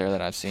parked out there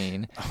that I've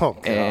seen. Oh,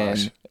 gosh.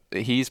 And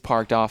he's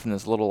parked off in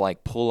this little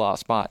like pull-off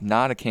spot,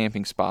 not a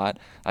camping spot.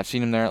 I've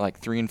seen him there at like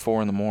 3 and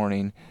 4 in the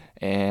morning.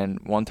 And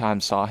one time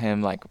saw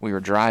him, like, we were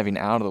driving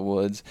out of the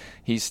woods.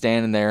 He's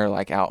standing there,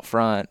 like, out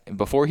front.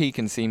 Before he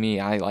can see me,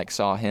 I, like,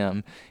 saw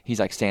him. He's,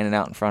 like, standing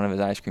out in front of his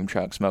ice cream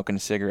truck smoking a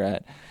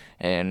cigarette.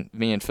 And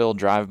me and Phil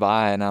drive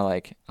by, and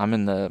I'm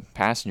in the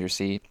passenger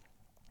seat.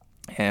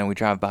 And we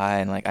drive by,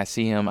 and, like, I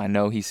see him. I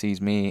know he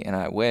sees me, and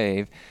I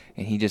wave.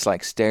 And he just,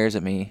 like, stares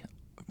at me.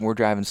 We're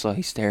driving slow.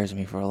 He stares at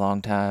me for a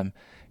long time.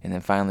 And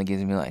then finally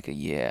gives me, like, a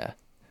yeah.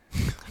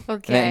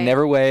 Okay. And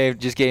never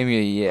waved, just gave me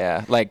a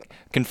yeah, like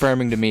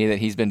confirming to me that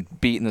he's been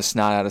beating the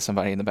snot out of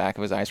somebody in the back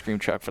of his ice cream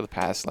truck for the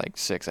past like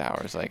 6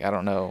 hours. Like, I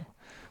don't know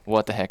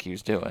what the heck he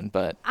was doing,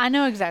 but I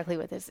know exactly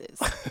what this is.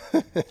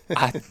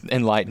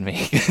 enlighten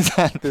me.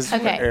 This is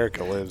Okay. where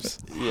Erica lives.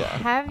 Yeah.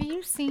 Have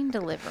you seen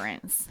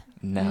Deliverance?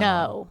 No.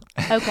 No.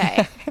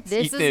 Okay. This You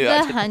is knew the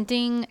I did.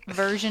 hunting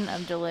version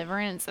of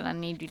Deliverance, and I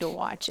need you to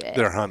watch it.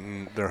 They're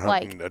hunting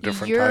Like, a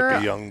different you're- type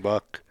of young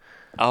buck.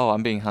 Oh,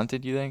 I'm being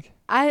hunted, you think?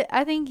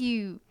 I think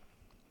you.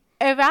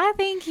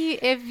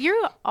 If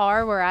you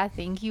are where I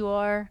think you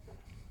are,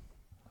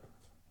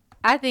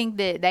 I think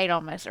that they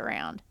don't mess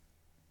around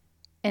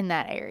in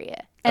that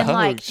area, and Oh,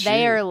 like shoot.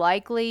 they are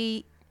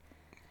likely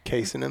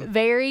Casing him.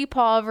 very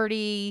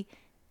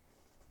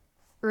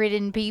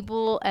poverty-ridden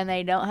people, and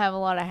they don't have a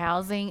lot of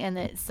housing, and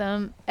that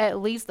at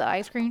least the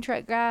ice cream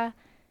truck guy,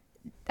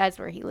 that's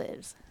where he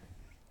lives.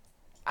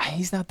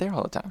 He's not there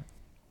all the time.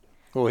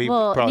 Well, he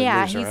Well, probably yeah,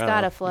 moves he's around.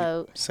 got a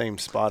float. Same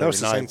spot That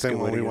was every the night. same It's a thing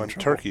good when way we to get in went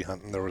trouble. turkey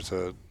hunting. There was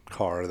a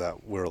car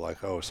that we were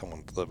like, oh,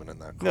 someone's living in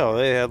that car. No,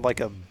 they had like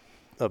a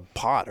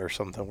pot or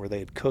something where they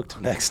had cooked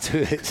next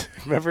to it.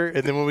 Remember?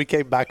 And then when we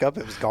came back up,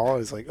 it was gone. It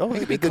was like, oh, It he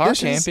could be did the car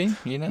dishes. camping,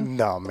 you know?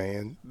 No,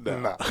 man.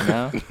 No.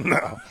 No?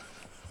 No.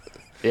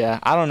 Yeah,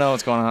 I don't know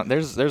what's going on.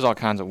 There's all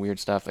kinds of weird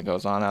stuff that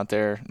goes on out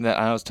there. That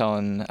I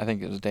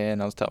think it was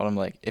Dan, I was telling him,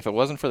 like, if it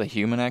wasn't for the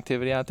human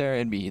activity out there,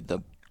 it'd be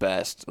the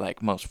best,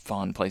 like, most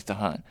fun place to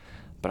hunt.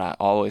 But I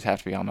always have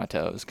to be on my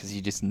toes because you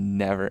just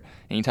never.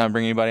 Anytime I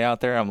bring anybody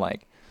out there, I'm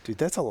like, Dude,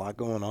 that's a lot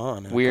going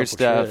on. in a weird couple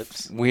stuff.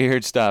 trips.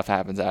 Weird stuff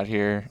happens out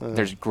here.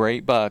 There's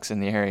great bucks in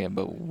the area,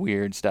 but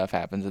weird stuff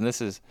happens. And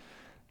this is,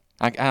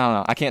 I don't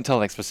know. I can't tell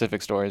like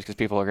specific stories because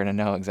people are gonna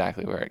know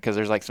exactly where. Because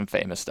there's like some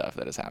famous stuff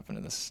that has happened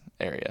in this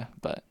area.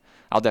 But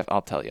I'll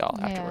tell y'all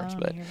afterwards. I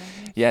But wanna hear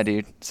about this. yeah,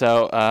 dude.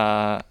 So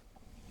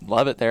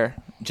love it there.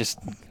 Just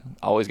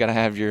always gotta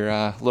have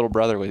your little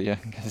brother with you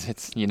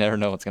because you never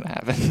know what's gonna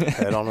happen.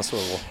 Head on a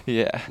swivel.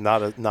 Yeah.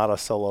 Not a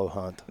solo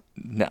hunt.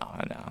 No.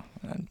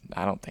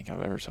 I don't think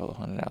I've ever solo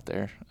hunted out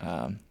there.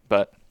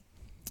 But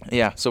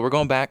yeah, so we're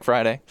going back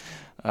Friday.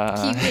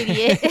 You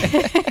idiot.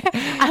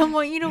 I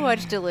want you to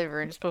watch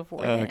Deliverance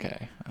before then.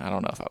 Okay. I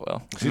don't know if I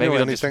will. Do you know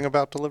they'll anything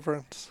about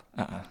Deliverance?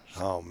 Uh-uh.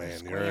 Oh, man,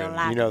 you're Squeal in.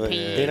 like You know a that.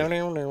 pig. You're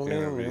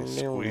gonna be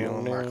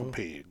squealing like a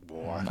pig,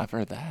 boy. I've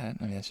heard that.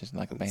 I mean, it's just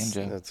like a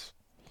banjo. That's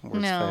where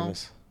it's No.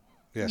 famous.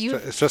 Yeah, You-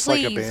 it's just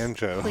like a please,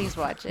 banjo. Please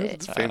watch it.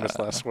 It's famous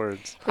last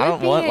words. I It don't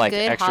would be want a like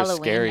good extra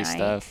Halloween scary night.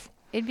 stuff.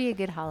 It'd be a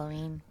good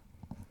Halloween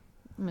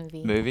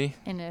movie. Movie?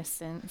 In a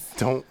sense.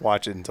 Don't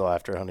watch it until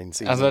after hunting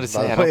season. I was about to by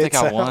say, the I don't way think it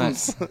I want.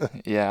 sounds.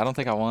 Yeah, I don't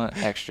think I want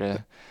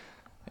extra.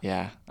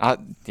 Yeah, I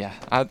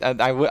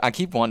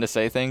keep wanting to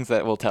say things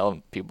that will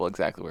tell people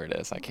exactly where it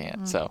is. I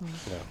can't. So,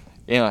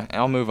 yeah,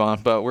 I'll move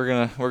on. But we're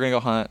gonna go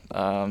hunt.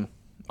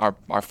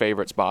 Our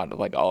favorite spot,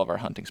 like all of our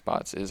hunting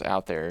spots, is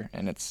out there,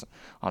 and it's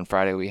on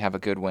Friday. We have a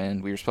good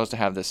wind. We were supposed to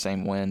have this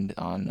same wind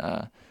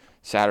on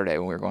Saturday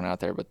when we were going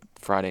out there, but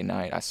Friday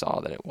night I saw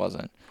that it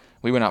wasn't.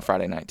 We went out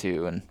Friday night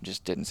too, and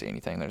just didn't see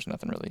anything. There's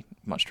nothing really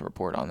much to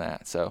report on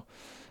that. So,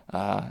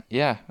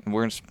 yeah,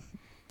 we're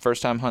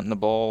first time hunting the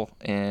bull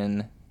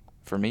in,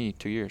 for me,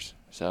 2 years.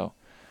 So,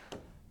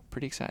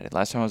 pretty excited.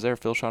 Last time I was there,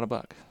 Phil shot a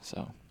buck.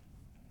 So,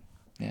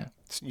 yeah.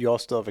 You all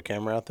still have a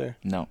camera out there?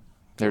 No.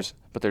 There's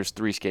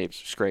 3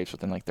 scrapes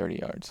within like 30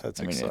 yards. That's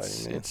I mean,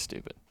 exciting, man. it's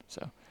stupid.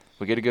 So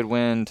we get a good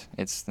wind.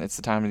 It's the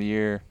time of the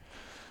year.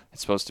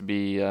 It's supposed to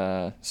be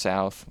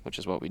south, which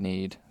is what we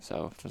need.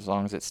 So as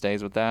long as it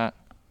stays with that,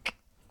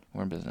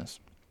 we're in business.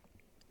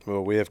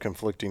 Well, we have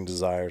conflicting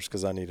desires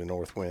because I need a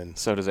north wind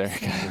So does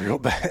Erica. real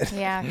bad.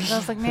 Yeah, because I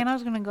was like, man, I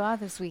was going to go out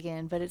this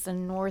weekend, but it's a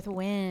north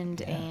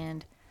wind,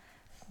 and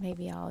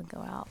maybe I'll go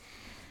out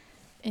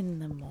in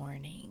the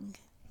morning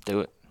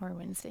Do it. or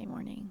Wednesday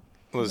morning.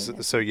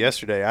 So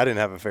yesterday I didn't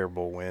have a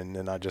favorable wind,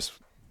 and I was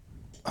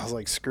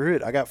like, screw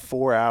it. I got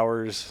 4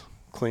 hours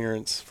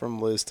clearance from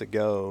Liz to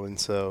go, and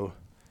so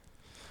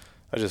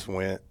I just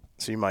went.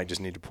 So you might just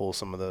need to pull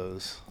some of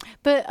those.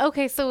 But,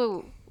 okay,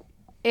 so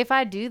if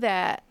I do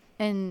that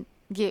and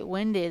get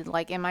winded,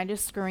 like, am I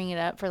just screwing it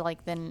up for,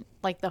 like, the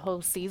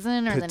whole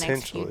season or the next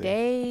few Potentially.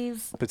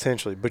 days?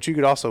 Potentially. But you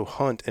could also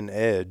hunt an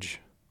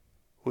edge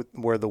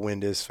where the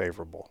wind is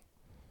favorable.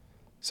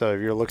 So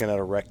if you're looking at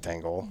a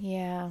rectangle,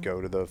 Yeah.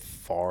 go to the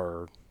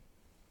far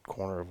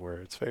corner of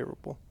where it's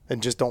favorable.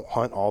 And just don't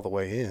hunt all the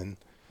way in.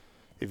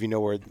 If you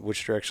know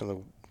which direction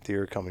the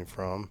deer are coming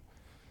from,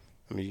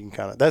 I mean, you can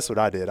kind of – that's what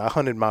I did. I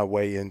hunted my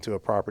way into a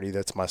property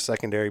that's my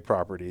secondary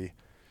property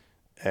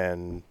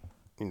and,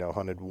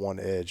 hunted one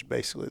edge,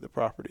 basically, the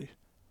property.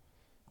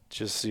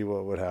 Just see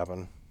what would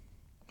happen.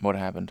 What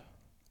happened?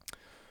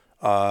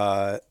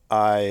 I'm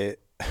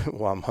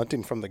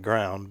hunting from the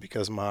ground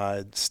because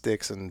my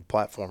sticks and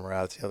platform are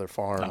out at the other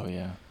farm. Oh,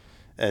 yeah.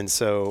 And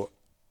so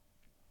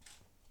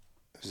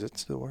 – is it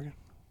still working?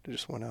 It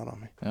just went out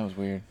on me. That was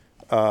weird.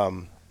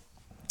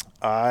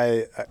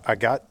 I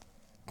got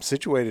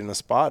situated in a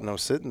spot and I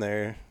was sitting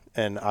there,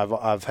 and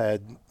I've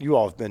had you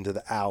all have been to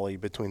the alley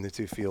between the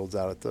two fields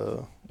out at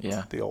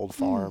the old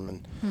farm,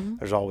 and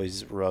there's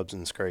always rubs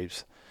and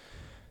scrapes.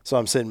 So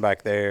I'm sitting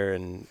back there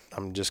and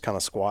I'm just kind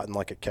of squatting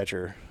like a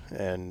catcher,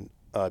 and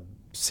I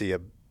see a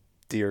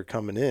deer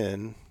coming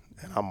in,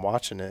 and I'm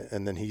watching it,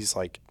 and then he's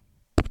like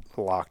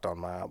locked on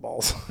my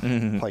eyeballs,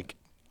 like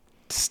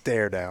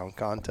stare down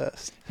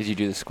contest. Did you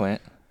do the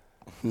squint?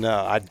 No,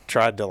 I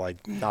tried to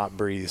like not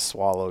breathe,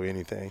 swallow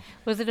anything.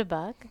 Was it a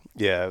buck?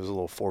 Yeah, it was a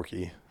little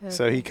forky. Okay.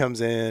 So he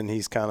comes in,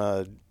 he's kind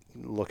of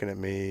looking at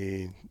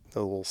me, a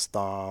little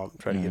stomp,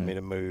 trying to get me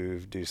to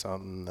move, do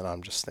something, and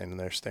I'm just standing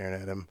there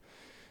staring at him.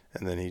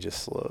 And then he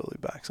just slowly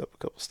backs up a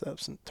couple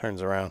steps and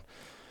turns around.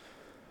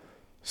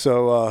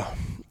 So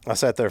I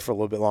sat there for a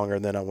little bit longer,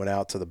 and then I went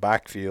out to the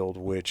backfield,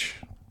 which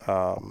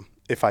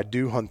if I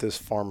do hunt this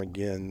farm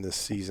again this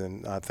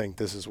season, I think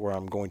this is where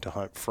I'm going to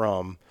hunt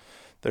from.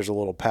 There's a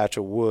little patch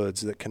of woods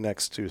that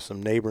connects to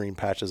some neighboring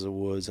patches of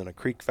woods and a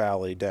creek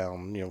valley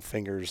down,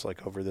 fingers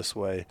like over this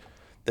way,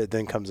 that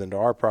then comes into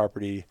our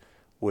property,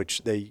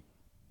 which they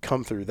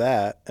come through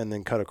that and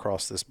then cut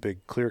across this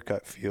big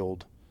clear-cut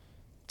field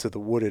to the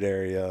wooded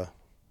area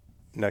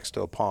next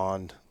to a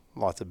pond,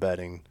 lots of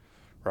bedding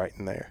right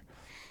in there.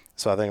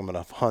 So I think I'm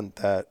going to hunt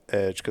that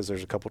edge because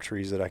there's a couple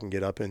trees that I can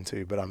get up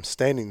into. But I'm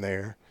standing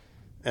there,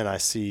 and I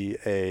see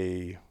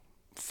a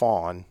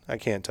fawn. I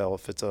can't tell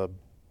if it's a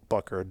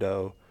buck or a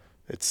doe.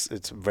 It's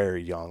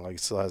very young. Like, it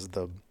still has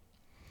the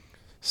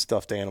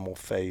stuffed animal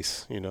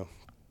face,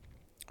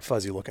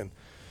 fuzzy looking.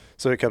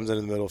 So it comes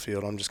into the middle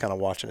field. I'm just kind of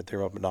watching it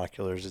through my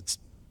binoculars. It's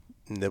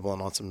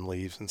nibbling on some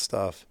leaves and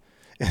stuff.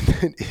 And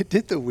then it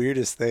did the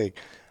weirdest thing.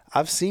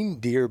 I've seen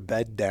deer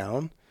bed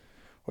down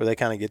where they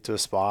kind of get to a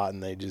spot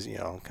and they just,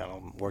 kind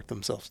of work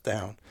themselves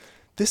down.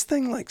 This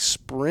thing like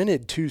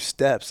sprinted 2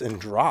 steps and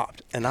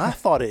dropped. And I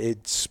thought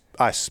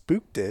I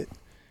spooked it,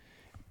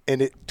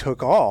 and it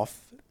took off.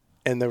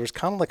 And there was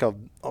kind of like a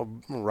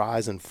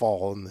rise and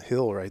fall in the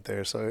hill right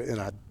there. So,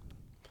 and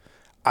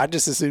I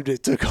just assumed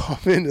it took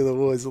off into the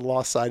woods and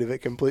lost sight of it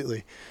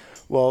completely.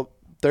 Well,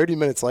 30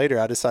 minutes later,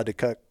 I decided to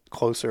cut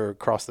closer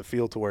across the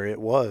field to where it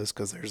was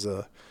because there's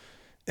a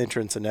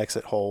entrance and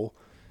exit hole.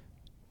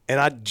 And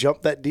I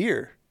jumped that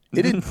deer.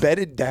 It had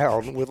bedded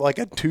down with like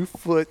a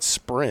 2-foot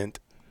sprint,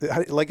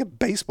 like a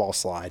baseball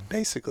slide,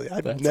 basically.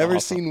 I've never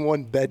seen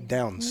one bed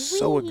down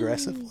so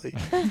aggressively.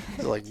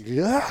 Like,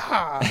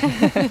 yeah.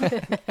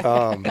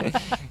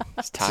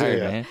 It's tired,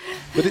 man.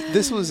 But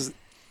this was,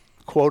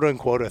 quote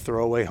unquote, a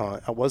throwaway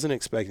hunt. I wasn't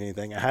expecting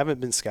anything. I haven't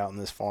been scouting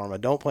this farm. I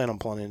don't plan on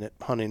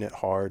hunting it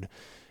hard.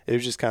 It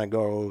was just kind of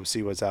go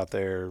see what's out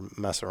there,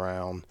 mess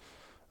around.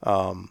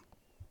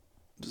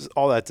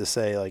 All that to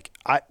say, like,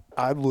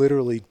 I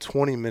literally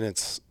 20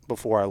 minutes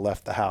before I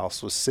left the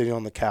house was sitting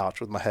on the couch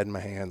with my head in my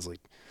hands, like,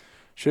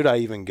 should I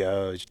even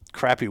go? It's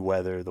crappy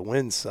weather. The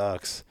wind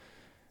sucks.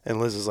 And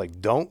Liz is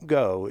like, don't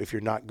go if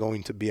you're not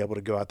going to be able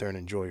to go out there and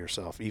enjoy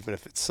yourself. Even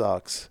if it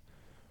sucks,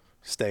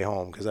 stay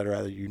home, because I'd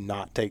rather you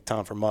not take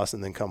time from us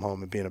and then come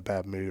home and be in a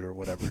bad mood or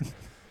whatever.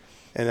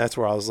 And that's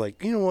where I was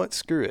like, you know what?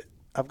 Screw it.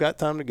 I've got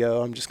time to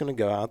go. I'm just going to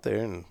go out there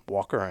and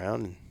walk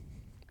around and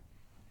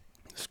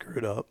screw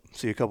it up,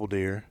 see a couple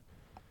deer.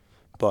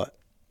 But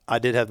I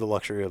did have the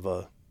luxury of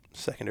a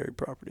secondary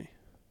property.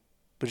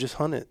 But just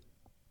hunt it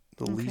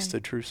the least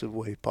intrusive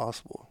way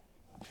possible.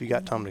 If you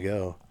got time to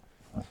go,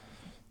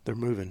 they're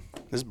moving.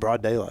 This is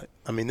broad daylight.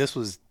 I mean, this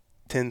was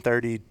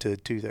 10:30 to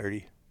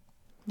 2:30.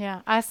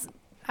 Yeah, I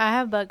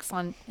have bucks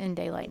in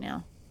daylight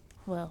now.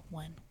 Well,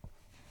 one.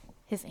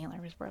 His antler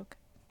was broke.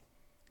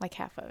 Like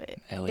half of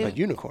it. Elliot. A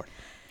unicorn.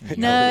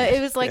 No, it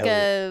was like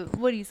a,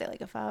 what do you say,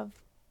 like a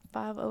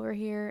 5 over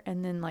here,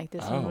 and then like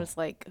this one was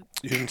like.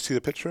 You didn't see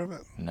the picture of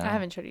it? No. I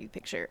haven't showed you the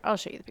picture. I'll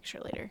show you the picture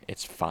later.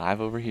 It's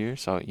 5 over here,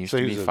 so it used So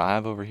to he's be a-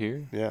 5 over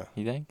here. Yeah.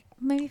 You think?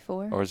 Maybe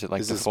 4. Or is it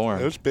like Is the this-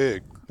 form? It was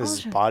big. Is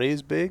his sure. body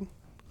as big?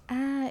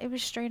 It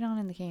was straight on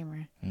in the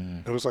camera.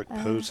 It was like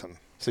posing.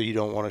 So you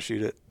don't want to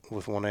shoot it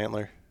with one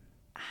antler?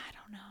 I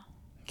don't know.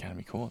 Gotta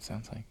be cool, it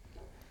sounds like.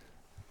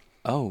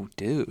 Oh,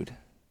 dude.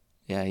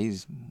 Yeah,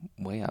 he's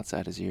way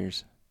outside his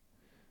ears.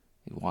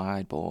 He's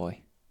wide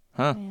boy.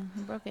 Huh? Yeah,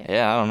 he broke it.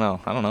 Yeah, I don't know.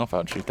 I don't know if I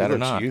would shoot that He or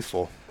looks not.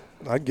 youthful.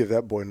 I'd give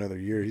that boy another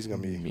year. He's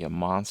going to He'd be be a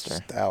monster.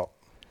 stout.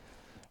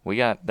 We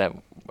got that,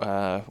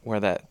 where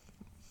that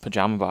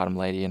pajama bottom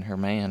lady and her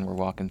man were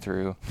walking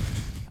through.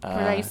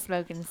 Were they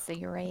smoking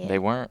cigarettes? They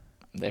weren't.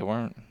 They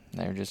were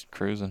just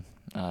cruising.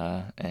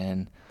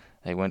 And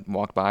they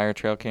walked by our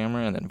trail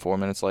camera, and then 4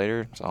 minutes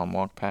later, saw them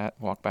walk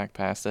back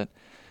past it.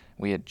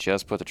 We had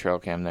just put the trail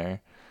cam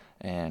there,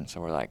 and so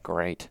we're like,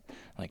 great,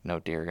 like no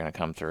deer are gonna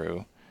come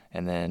through.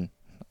 And then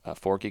a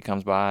Forky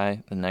comes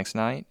by the next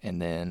night,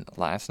 and then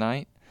last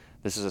night,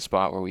 this is a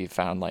spot where we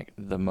found like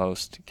the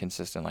most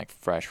consistent like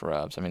fresh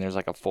rubs. I mean, there's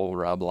like a full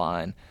rub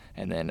line,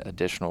 and then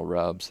additional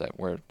rubs that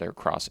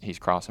he's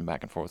crossing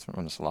back and forth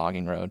from this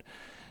logging road.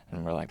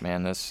 And we're like,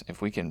 man,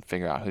 if we can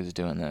figure out who's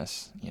doing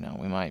this,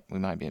 we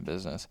might be in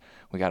business.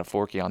 We got a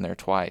Forky on there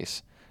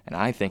twice, and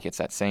I think it's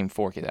that same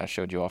Forky that I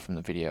showed you off from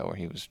the video where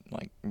he was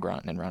like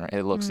grunting and running.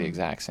 It looks the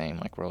exact same,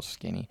 like real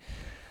skinny.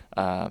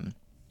 And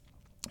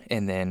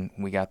then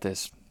we got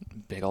this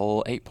big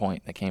old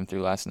 8-point that came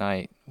through last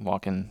night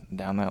walking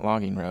down that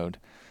logging road.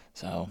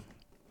 So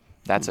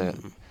that's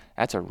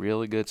a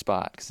really good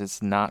spot because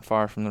it's not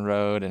far from the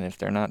road, and if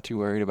they're not too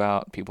worried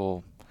about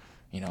people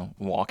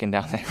walking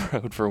down that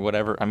road for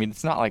whatever. I mean,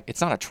 it's not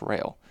a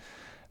trail.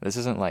 This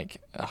isn't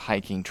like a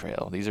hiking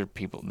trail. These are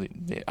people.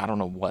 I don't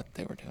know what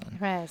they were doing.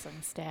 Probably has them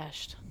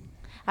stashed.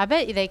 I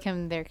bet you they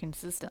come there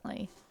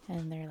consistently,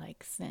 and they're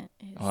like scent.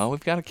 Well,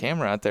 we've got a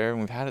camera out there, and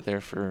we've had it there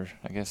for,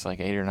 I guess, like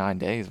 8 or 9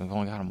 days. We've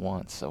only got them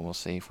once, so we'll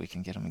see if we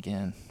can get them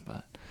again.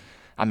 But,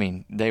 I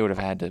mean, they would have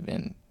had to have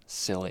been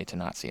silly to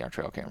not see our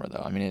trail camera,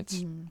 though. I mean,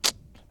 it's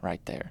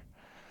right there.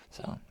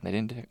 So they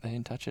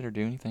didn't touch it or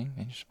do anything.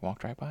 They just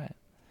walked right by it.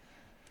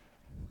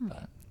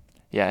 But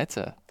yeah,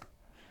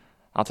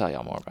 I'll tell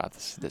y'all more about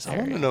this I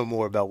area. want to know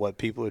more about what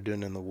people are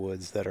doing in the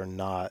woods that are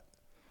not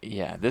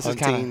Yeah, this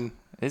hunting,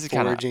 is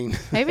kind of foraging.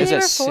 Maybe It's they a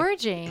were si-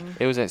 foraging.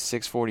 It was at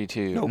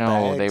 6:42. No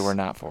No, they bags. were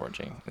not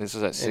foraging. This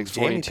was at And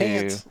jammy 6:42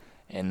 pants.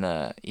 in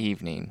the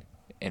evening,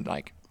 in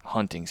like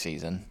hunting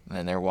season,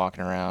 and they're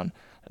walking around,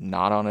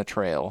 not on a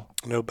trail.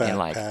 No in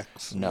like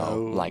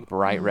backpacks. like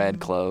bright red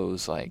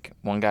clothes. Like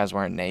one guy's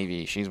wearing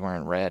navy, she's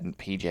wearing red and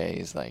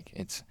PJs. Like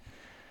it's,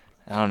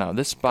 I don't know.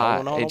 This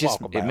spot, Going on a it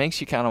walkabout.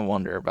 makes you kind of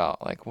wonder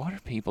about like what are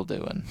people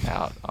doing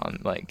out on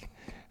like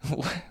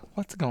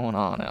what's going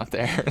on out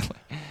there.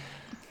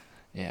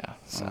 Yeah.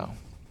 So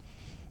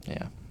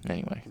yeah.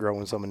 Anyway,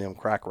 Growing some of them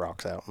crack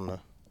rocks out in the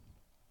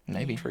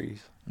maybe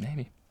trees.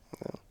 maybe.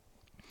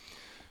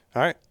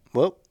 All right.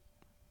 Well,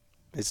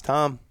 it's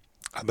time.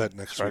 I bet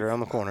next It's right week. around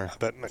the corner. I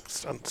bet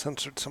next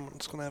Uncensored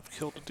someone's going to have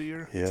killed a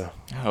deer. Yeah.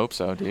 I hope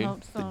so, dude.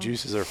 Hope so. The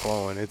juices are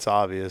flowing. It's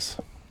obvious.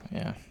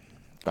 Yeah.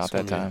 About It's that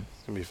gonna time. Be,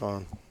 it's going to be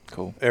fun.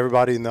 Cool.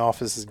 Everybody in the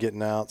office is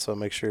getting out, so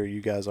make sure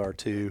you guys are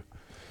too.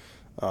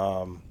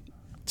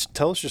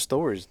 Tell us your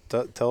stories.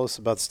 Tell us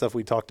about the stuff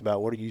we talked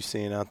about. What are you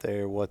seeing out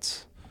there?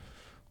 What's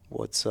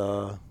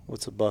a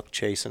buck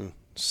chasing?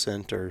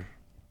 Scent or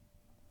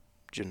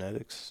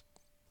genetics?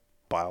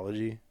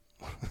 Biology?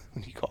 What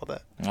do you call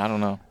that? I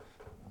don't know.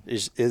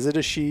 Is it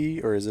a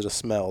she or is it a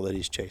smell that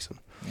he's chasing?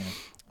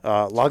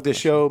 Yeah. Log this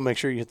show. Make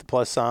sure you hit the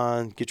plus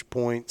sign. Get your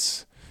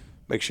points.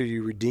 Make sure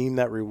you redeem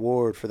that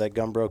reward for that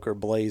Gunbroker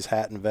Blaze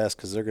hat and vest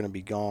because they're going to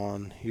be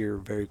gone here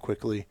very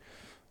quickly.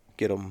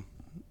 Get them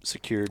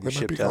secured and They might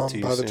shipped be out gone to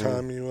you by soon.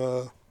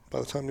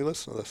 the time you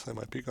listen to this. They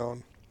might be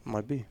gone.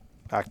 Might be.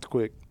 Act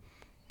quick.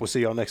 We'll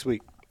see y'all next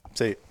week.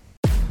 See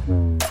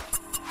you.